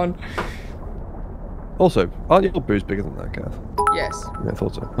 Come on. Also, aren't your boobs bigger than that, Kath? Yes. Yeah, I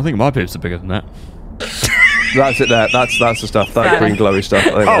thought so. I think my boobs are bigger than that. That's it there. That's the stuff. That green glowy stuff.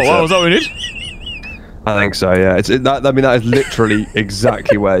 I think Was that what we need? I think so, yeah. That is literally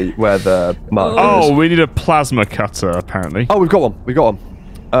exactly where the mark is. Oh, we need a plasma cutter, apparently. Oh, we've got one.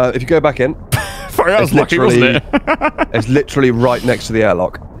 If you go back in, Sorry, that was lucky, wasn't it? it's literally right next to the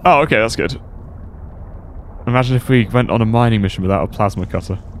airlock. Oh, okay, that's good. Imagine if we went on a mining mission without a plasma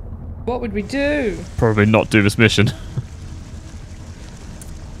cutter. What would we do? Probably not do this mission.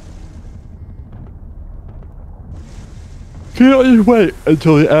 Can you not just wait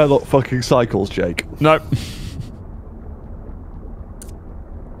until the airlock fucking cycles, Jake? Nope.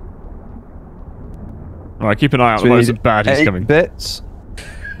 Alright, keep an eye out. There's a baddies coming. 8 bits.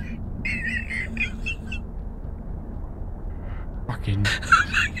 Fucking.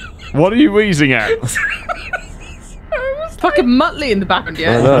 What are you wheezing at? Fucking Muttley in the background, I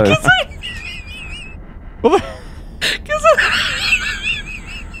yeah. know. What the?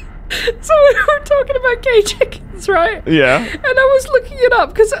 So we were talking about gay chickens, right? Yeah. And I was looking it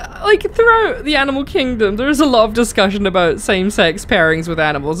up because, like, throughout the animal kingdom, there's a lot of discussion about same-sex pairings with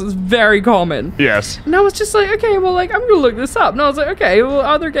animals. It's very common. Yes. And I was just like, okay, well, like, I'm gonna look this up. And I was like, okay, well,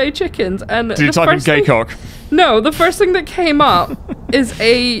 are there gay chickens? And Did you type in gay cock? No, the first thing that came up is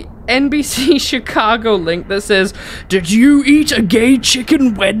a NBC Chicago link that says, "Did you eat a gay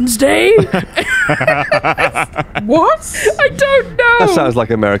chicken Wednesday?" What? I don't know. That sounds like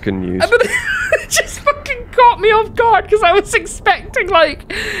American news. But it just fucking caught me off guard because I was expecting, like,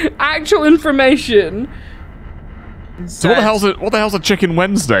 actual information. So what the hell's a chicken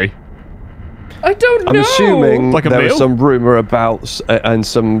Wednesday? I don't know. I'm assuming Like a there was meal? some rumor about and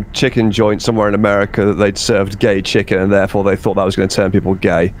some chicken joint somewhere in America that they'd served gay chicken, and therefore they thought that was going to turn people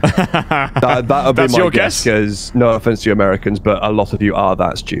gay. that would be That's my your guess, guess? because no offense to you Americans, but a lot of you are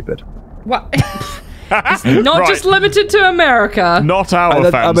that stupid. What? It's not just limited to America. Not our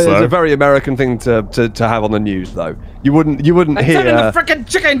I fans, mean, it's though. a very American thing to have on the news, though. You wouldn't hear. Turning the frickin'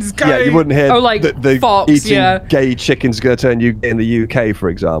 chickens gay. Yeah, you wouldn't hear. Oh, like the Fox, eating yeah. gay chicken's going to turn you gay in the UK, for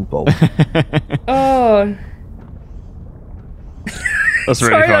example. Oh. That's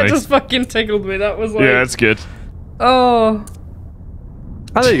really Sorry, funny. that just fucking tickled me. That was like... Yeah, it's good. Oh.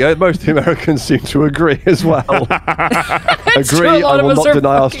 And there you go. Most Americans seem to agree as well. It's true, Agree. a lot I of will us not are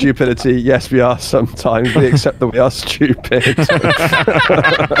deny our fucking- stupidity. Yes, we are sometimes. We accept that we are stupid.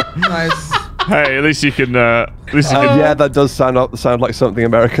 Nice. Hey, at least you can. Yeah, that does sound like something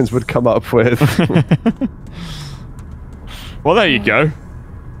Americans would come up with. Well, there you go.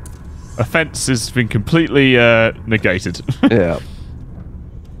 Offence has been completely negated. Yeah.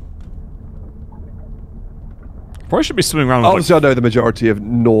 Probably should be swimming around with Obviously, I know the majority of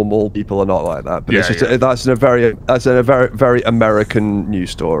normal people are not like that, but it's Yeah, just yeah. that's a very American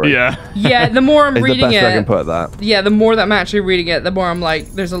news story. Yeah. Yeah, the more I'm Is the reading best way I can it... put that. Yeah, the more that I'm actually reading it, the more I'm like,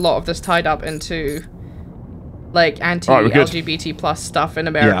 there's a lot of this tied up into, like, Alright, we're good. anti-LGBT plus stuff in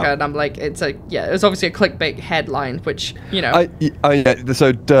America, Yeah. and I'm like, it's obviously a clickbait headline, which, you know... Yeah,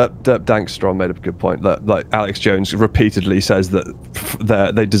 so Derp Dankstrom made a good point that, like, Alex Jones repeatedly says that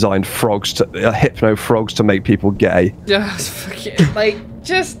they designed frogs hypno frogs to make people gay.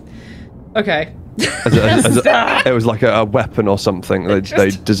 Okay. It was like a weapon or something.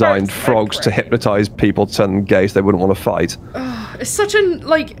 They designed frogs to hypnotize people, to turn them gay, so they wouldn't want to fight. It's such an,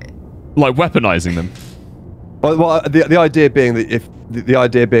 like... Like weaponizing them. Well, the idea being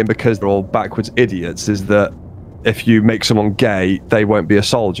because they're all backwards idiots is that if you make someone gay, they won't be a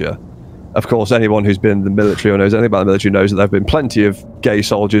soldier. Of course, anyone who's been in the military or knows anything about the military knows that there have been plenty of gay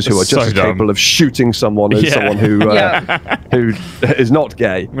soldiers who are just as capable of shooting someone as someone who who is not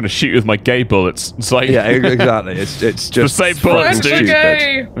gay. I'm gonna shoot you with my gay bullets. It's like Exactly. It's just the same bullets, dude.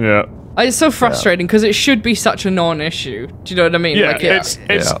 Gay. Yeah. It's so frustrating because it should be such a non-issue. Do you know what I mean? Yeah, Like,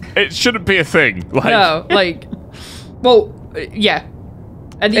 it shouldn't be a thing. Like, no, like, well, yeah.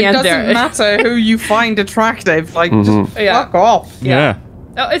 At the It end doesn't there, matter who you find attractive. Like, just Yeah. fuck off. yeah.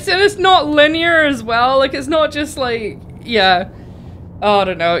 It's not linear as well. Like, it's not just like, yeah. I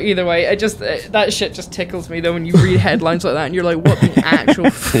don't know. Either way, that shit just tickles me though when you read headlines like that and you're like, what the actual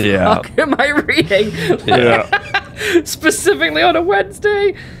fuck am I reading? Yeah. Specifically on a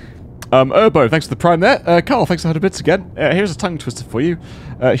Wednesday. Urbo, thanks for the prime there. Carl, thanks for 100 bits again. Here's a tongue twister for you.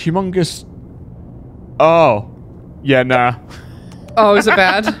 Humongous. Oh. Yeah, nah. Oh, is it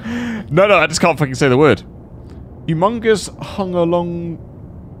bad? No, I just can't fucking say the word. Humongous hung along.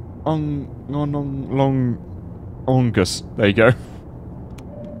 Ongus. There you go.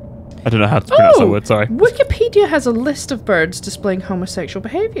 I don't know how to pronounce that word, sorry. Wikipedia has a list of birds displaying homosexual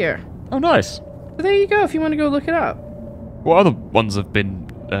behavior. Oh, nice. So there you go, if you want to go look it up. What other ones have been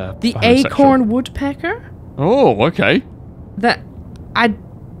the acorn woodpecker. Oh, okay. The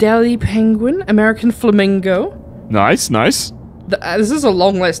Adelie penguin, American flamingo. Nice. This is a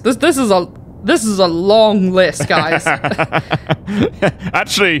long list. This is a long list, guys.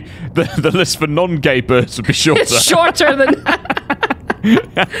 Actually, the list for non-gay birds would be shorter. It's shorter than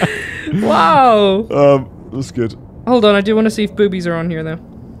Wow. That's good. Hold on, I do want to see if boobies are on here, though.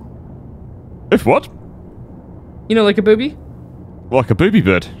 If what? You know, like a booby? Like a booby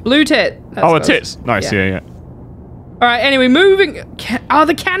bird. Blue tit. A tits. Nice, yeah. All right, anyway, moving.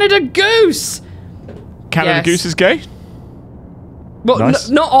 The Canada goose. Canada goose is gay? Well, nice.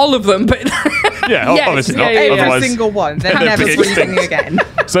 not all of them, but... Yeah, yes, obviously not. Every single one. They're never breeding again.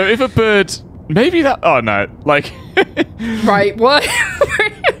 So if a bird... Maybe that... Oh, no. Like... Right, what?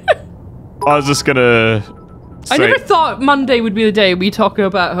 I was just gonna... I never thought Monday would be the day we talk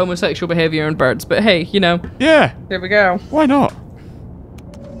about homosexual behavior in birds, but hey, you know. Yeah. Here we go. Why not?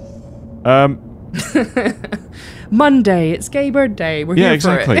 Monday, it's Gay Bird Day. We're here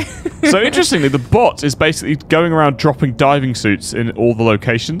exactly. for it. So interestingly, the bot is basically going around dropping diving suits in all the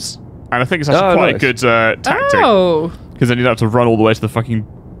locations, and I think it's actually quite a good tactic. Oh. Because then you don't have to run all the way to the fucking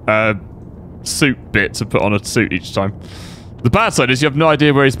suit bit to put on a suit each time. The bad side is you have no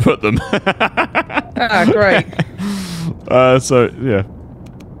idea where he's put them. Great. So yeah.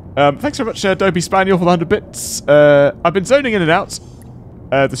 Thanks very much, Dopey Spaniel, for the 100 bits. I've been zoning in and out.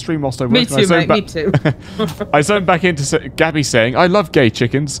 The stream whilst I work. Me too, mate. Me too. I zoned back into Gabby saying, "I love gay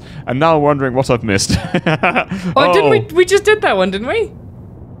chickens," and now I'm wondering what I've missed. Didn't we just did that one, didn't we?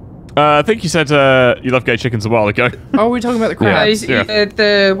 I think you said you love gay chickens a while ago. Oh, we're talking about the crabs. Yeah.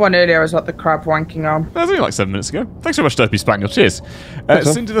 The one earlier was about the crab wanking on. That was only like 7 minutes ago. Thanks so much, Dopey Spaniel. Cheers.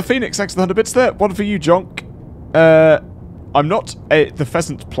 Cindy the Phoenix, thanks for the 100 bits there. One for you, Jonk. I'm not the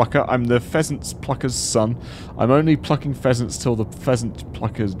pheasant plucker. I'm the pheasant plucker's son. I'm only plucking pheasants till the pheasant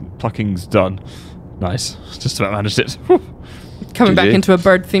plucking's done. Nice. Just about managed it. Coming back into a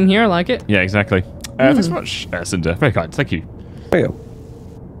bird theme here. I like it. Yeah, exactly. Thanks so much, Cinder. Very kind. Thank you. There you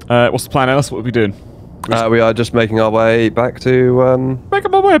go. What's the plan, Ellis? What are we doing? We are just making our way back to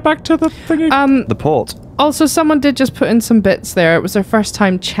Making my way back to the thingy. the port. Also, someone did just put in some bits there. It was their first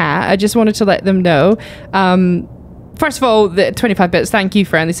time chat. I just wanted to let them know. First of all, the 25 bits, thank you,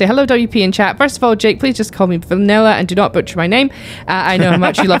 friend. They say, hello, WP in chat. First of all, Jake, please just call me Vanilla and do not butcher my name. I know how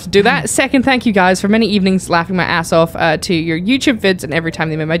much you love to do that. Second, thank you guys for many evenings laughing my ass off to your YouTube vids and every time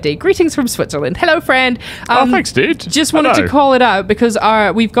they made my day. Greetings from Switzerland. Hello, friend. Thanks, dude. Just wanted to call it out because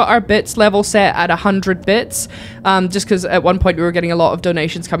we've got our bits level set at 100 bits. Just because at one point we were getting a lot of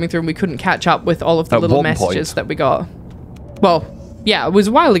donations coming through and we couldn't catch up with all of the little messages that we got. Well, yeah, it was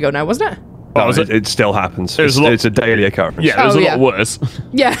a while ago now, wasn't it? It still happens. It's a daily occurrence. Yeah, it was a lot worse.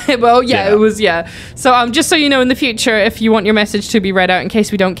 Yeah, well, it was, So just so you know, in the future, if you want your message to be read out, in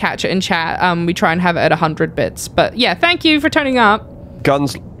case we don't catch it in chat, we try and have it at 100 bits. But yeah, thank you for turning up.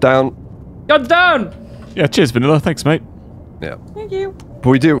 Guns down. Guns down! Yeah, cheers, Vanilla. Thanks, mate. Yeah. Thank you. But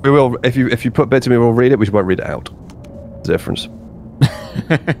we will, if you put bits in, we will read it, we won't read it out. Difference.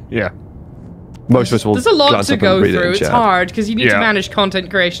 Yeah. Most of us will. There's a lot to go through. It's hard because you need to manage content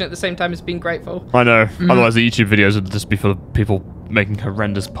creation at the same time as being grateful. I know. Otherwise, the YouTube videos would just be full of people making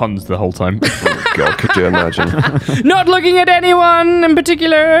horrendous puns the whole time. Oh, God, could you imagine? Not looking at anyone in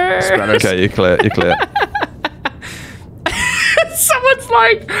particular. Spanish. Okay, you're clear. You're clear. Someone's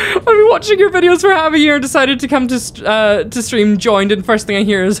like, I've been watching your videos for half a year and decided to come to stream, joined, and first thing I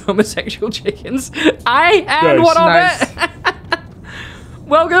hear is homosexual chickens. I am one of it.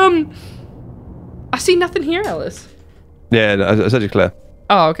 Welcome. I see nothing here, Ellis. Yeah, no, I said you're clear.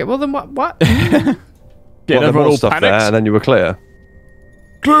 Oh, okay. Well, then what? Get everyone all stuff panicked. there, and then you were clear.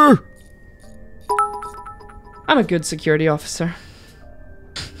 Clear. I'm a good security officer.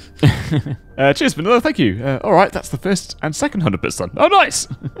 Cheers, Vanilla. Thank you. All right, that's the first and second 100 bits done. Oh, nice.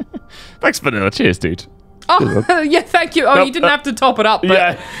 Thanks, Vanilla. Cheers, dude. Oh, yeah, thank you. Oh, you didn't have to top it up,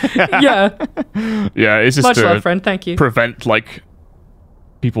 but yeah. Yeah, it's just Much love, friend. Thank you. Prevent, like,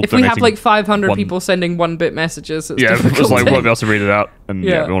 people. If we have like 500 one- people sending 1-bit messages, it's Yeah, difficult. it's like we won't be able to read it out, and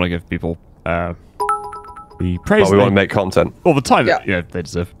Yeah. we want to give people the praise. But we want to make content. all the time Yeah. that they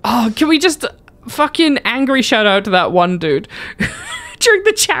deserve. Oh, can we just fucking angry shout out to that one dude? During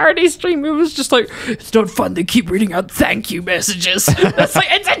the charity stream, it was just like, it's not fun to keep reading out thank you messages. That's like,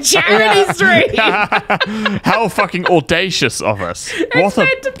 it's a charity stream. How fucking audacious of us! It's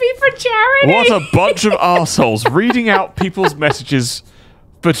meant to be for charity. What a bunch of arseholes reading out people's messages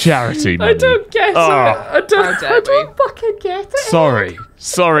for charity. I Money. don't get it. I don't fucking get it.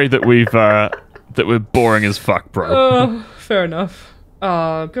 Sorry that we're boring as fuck, bro. Oh, fair enough.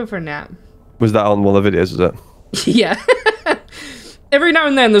 Go for a nap. Was that on one of the videos, was it? Yeah. Every now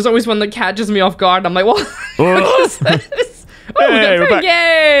and then, there's always one that catches me off guard. I'm like, what? What is this? Oh, we Hey, got we're three. back.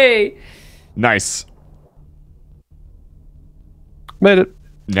 Yay! Nice. Made it.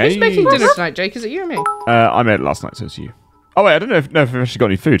 Who's making dinner tonight, Jake? Is it you or me? I made it last night, so it's you. Oh wait, I don't know if we've actually got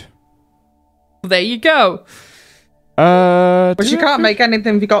any food. Well, there you go. But you can't make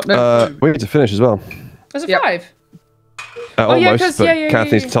anything if you got no food. We need to finish as well. There's a Yep. 5. Almost, yeah, 'cause- but yeah,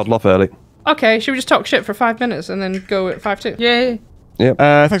 Kath needs to toddle off early. Okay, should we just talk shit for 5 minutes and then go at 5 too? Yeah.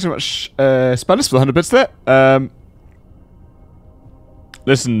 Thanks very much, Spanners, for the 100 bits there.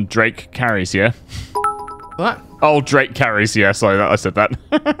 Listen, Drake carries, yeah? What? Oh, Drake carries, yeah, sorry, I said that.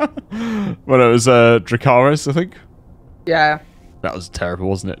 Well, it was Dracaris, I think. Yeah. That was terrible,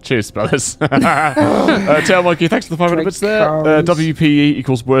 wasn't it? Cheers, Spanners. Tail Monkey, thanks for the 500 bits there. WPE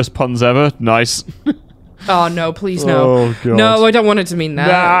equals worst puns ever. Nice. Oh, no, please no. Oh, God. No, I don't want it to mean that.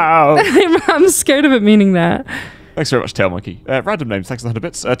 No. I'm scared of it meaning that. Thanks very much, Tail Monkey. Random names, thanks for the 100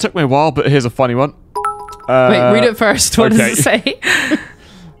 bits. Took me a while, but here's a funny one. Wait, read it first. What okay. does it say?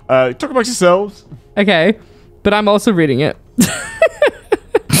 Talk amongst yourselves. Okay, but I'm also reading it.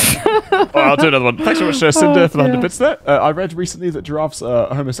 Oh, I'll do another one. Thanks very much, Cinder, for the 100 bits there. I read recently that giraffes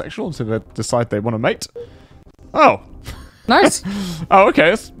are homosexual, and so they decide they want to mate. Oh. Nice. Oh,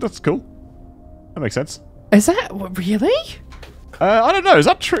 okay, that's cool. That makes sense. Is that really? I don't know. Is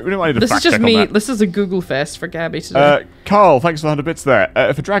that true? We might need to This is fact just check me. on that. This is a Google fest for Gabby today. Carl, thanks for the 100 bits there.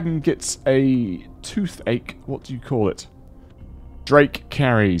 If a dragon gets a toothache, what do you call it? Drake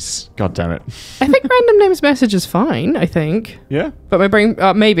carries. God damn it. I think random names message is fine. I think, Yeah. but my brain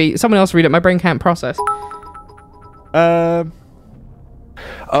maybe someone else read it. My brain can't process.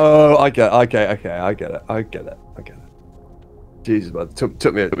 Oh, I get it. Jesus, man,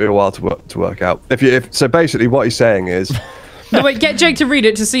 took me a while to work out. So basically, what he's saying is, No, wait, get Jake to read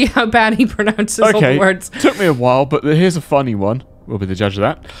it to see how bad he pronounces all Okay. the words. Took me a while, but here's a funny one. We'll be the judge of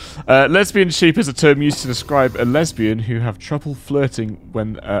that. Lesbian sheep is a term used to describe a lesbian who have trouble flirting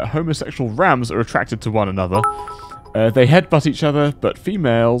when homosexual rams are attracted to one another. They headbutt each other, but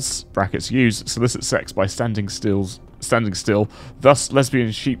females (brackets) use solicit sex by standing still. Thus,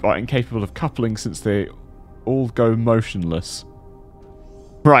 lesbian sheep are incapable of coupling since they all go motionless.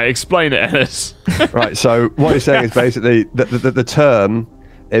 Right, explain it, Ellis. right. So what he's saying is basically the term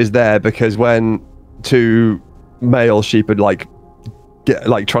is there because when two male sheep are trying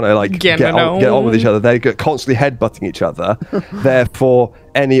to get on with each other, they get constantly headbutting each other. Therefore,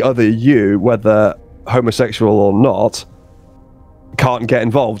 any other ewe, whether homosexual or not, can't get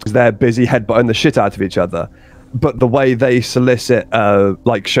involved because they're busy headbutting the shit out of each other. But the way they solicit, show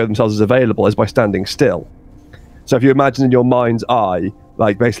themselves as available, is by standing still. So if you imagine in your mind's eye,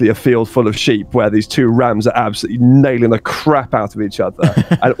 basically a field full of sheep where these two rams are absolutely nailing the crap out of each other,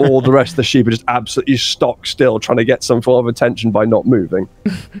 and all the rest of the sheep are just absolutely stock still, trying to get some form of attention by not moving.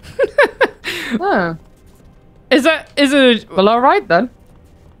 Oh. Is it? Well, all right then.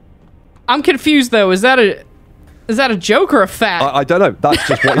 I'm confused though. Is that a joke or a fact? I don't know. That's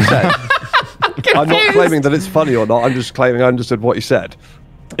just what he said. I'm not claiming that it's funny or not. I'm just claiming I understood what he said.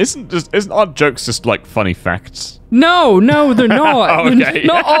 Isn't our jokes just like funny facts? No, they're not. Oh, okay.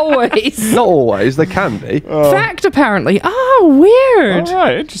 Not always. Not always. They can be. Fact, apparently. Oh, weird. All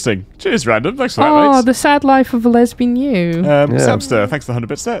right, interesting. Cheers, Random. Thanks for that, Oh, mates. the sad life of a lesbian you. Samster, thanks for the 100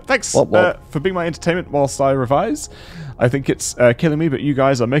 bits there. Thanks What? for being my entertainment whilst I revise. I think it's killing me, but you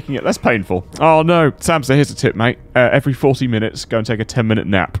guys are making it less painful. Oh, no. Samster, here's a tip, mate. Every 40 minutes, go and take a 10-minute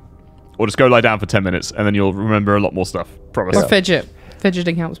nap. Or just go lie down for 10 minutes, and then you'll remember a lot more stuff. Promise. Or fidget.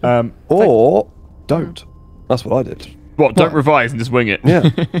 Fidgeting helps me. Or don't. That's what I did. What? Don't revise and just wing it? Yeah.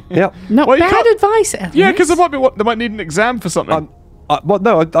 Yeah. Not well, you bad can't- advice, Ellis. Yeah, because they might need an exam for something. Well,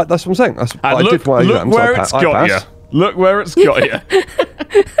 no, that's what I'm saying. I did my exams. Where it's got you. Look where it's got you.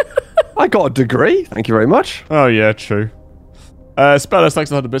 I got a degree. Thank you very much. Oh yeah, true. Spellers, thanks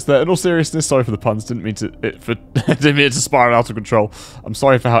for 100 bits there. In all seriousness, sorry for the puns. Didn't mean to spiral out of control. I'm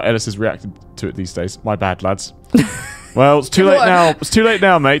sorry for how Ellis has reacted to it these days. My bad, lads. Well, it's too late now. It's too late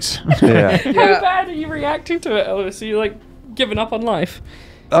now, mate. Yeah. How bad are you reacting to it, Ellis? Are you like giving up on life?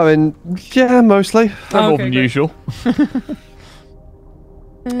 I mean, yeah, mostly. More than usual.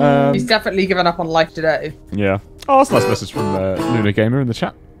 He's definitely given up on life today. Yeah. Oh, that's a nice message from Luna Gamer in the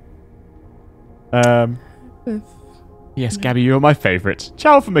chat. Yes, Gabby, you're my favourite.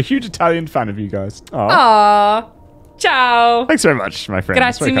 Ciao from a huge Italian fan of you guys. Aww. Ciao. Thanks very much, my friend.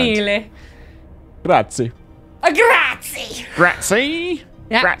 Grazie mille. Grazie. Grazie. Grazie.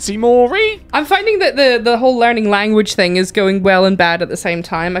 Yeah. Grazie Maury. I'm finding that the whole learning language thing is going well and bad at the same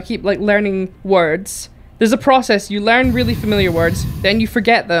time. I keep like learning words. There's a process. You learn really familiar words, then you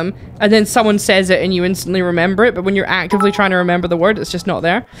forget them, and then someone says it and you instantly remember it, but when you're actively trying to remember the word, it's just not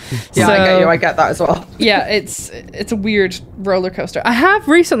there. Yeah, So, I get that as well. yeah, it's a weird roller coaster. I have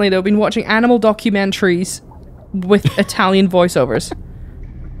recently, though, been watching animal documentaries with Italian voiceovers.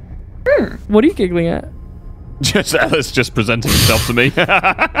 What are you giggling at? Just Ellis just presenting himself to me. No,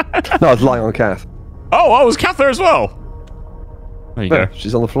 I was lying on Kath. Oh, I was Kath there as well. There you No, go.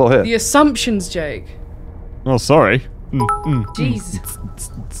 she's on the floor here. The assumptions, Jake. Oh, sorry. Jeez.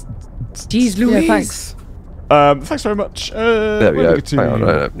 Jeez, Louise. Yeah, thanks. Thanks very much. There we go. To Hang on,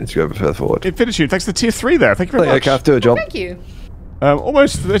 I need to go a bit further forward. Infinitude, thanks to tier 3 there. Thank you very There you much. go, Kath, do a job. Thank you.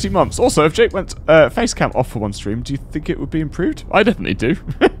 Almost 30 months. Also, if Jake went face cam off for one stream, do you think it would be improved? I definitely do.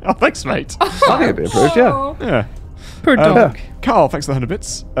 Oh, thanks, mate. I think it'd be improved, yeah. Yeah. Poor dog. Carl, thanks for the 100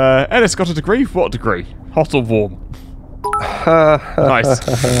 bits. Ellis got a degree. What degree? Hot or warm? Nice.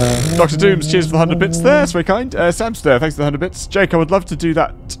 Dr. Dooms, cheers for the 100 bits there. That's very kind. Sam's there. Thanks for the 100 bits. Jake, I would love to do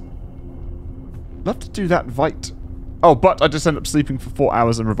that. Vite. Oh, but I just end up sleeping for 4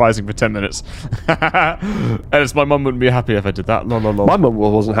 hours and revising for 10 minutes. Ellis, my mum wouldn't be happy if I did that. Lol. My mum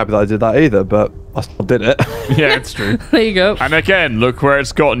wasn't happy that I did that either, but I still did it. Yeah, it's true. There you go. And again, look where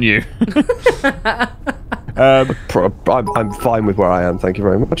it's gotten you. I'm fine with where I am, thank you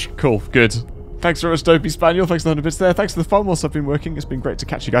very much. Cool, good. Thanks very much, Dopey Spaniel. Thanks for the 100 bits there. Thanks for the fun whilst I've been working. It's been great to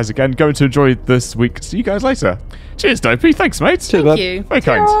catch you guys again. Going to enjoy this week. See you guys later. Cheers, Dopey. Thanks, mate. Cheers, bud. Thank you. Very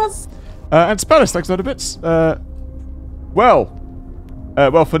kind. And Spellis, thanks for the 100 bits. Well,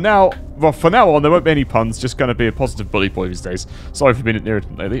 for now on, there won't be any puns. Just going to be a positive bully boy these days. Sorry for being an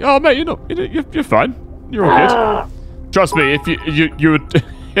irritant lately. Oh, mate, you're fine. You're all good. Trust me, if you would,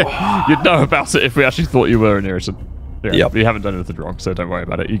 you'd know about it if we actually thought you were an irritant. Yeah, Yep. You haven't done anything wrong, so don't worry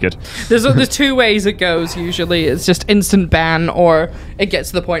about it. You're good. There's two ways it goes usually. It's just instant ban, or it gets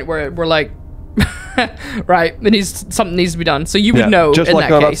to the point where we're like, right, something needs to be done. So you would know Just in like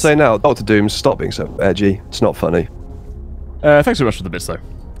that I'm about to case. say now, Dr. Doom, stop being so edgy. It's not funny. Thanks so much for the bits, though.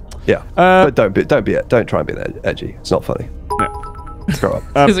 Yeah, but don't try and be edgy. It's not funny. Yeah. Grow up.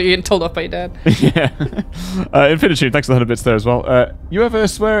 Because you're getting told off by your dad. Yeah. Infinitude, thanks for the 100 bits there as well. You ever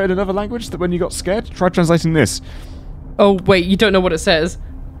swear in another language that when you got scared? Try translating this. Oh, wait, you don't know what it says?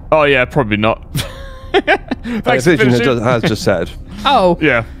 Oh, yeah, probably not. Thanks for finishing. Has just said. Oh.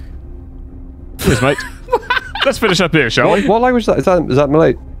 Yeah. Cheers, mate. Let's finish up here, shall we? What language is that? Is that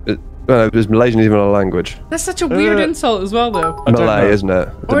Malay? Is Malaysian even a language? That's such a weird insult as well, though. I don't Malay, know. isn't it?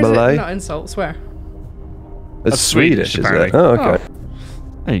 Or is Malay? it not insult? Swear. It's Swedish, is it? apparently. Oh, okay.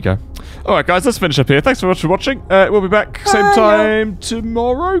 There you go. Alright, guys, let's finish up here. Thanks so much for watching. We'll be back same time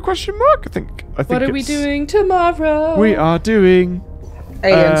tomorrow, question mark? I think What are we doing tomorrow? We are doing...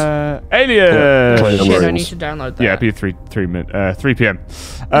 Aliens. Aliens! Shit, I need to download that. Yeah, it'll be 3 p.m.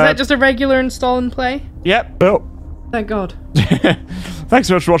 Is that just a regular install and play? Yep. Well, Thank God. thanks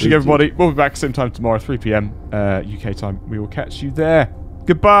so much for watching, everybody. We'll be back same time tomorrow, 3 p.m. UK time. We will catch you there.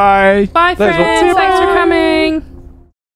 Goodbye. Bye, Thanks, friends. Thanks for coming.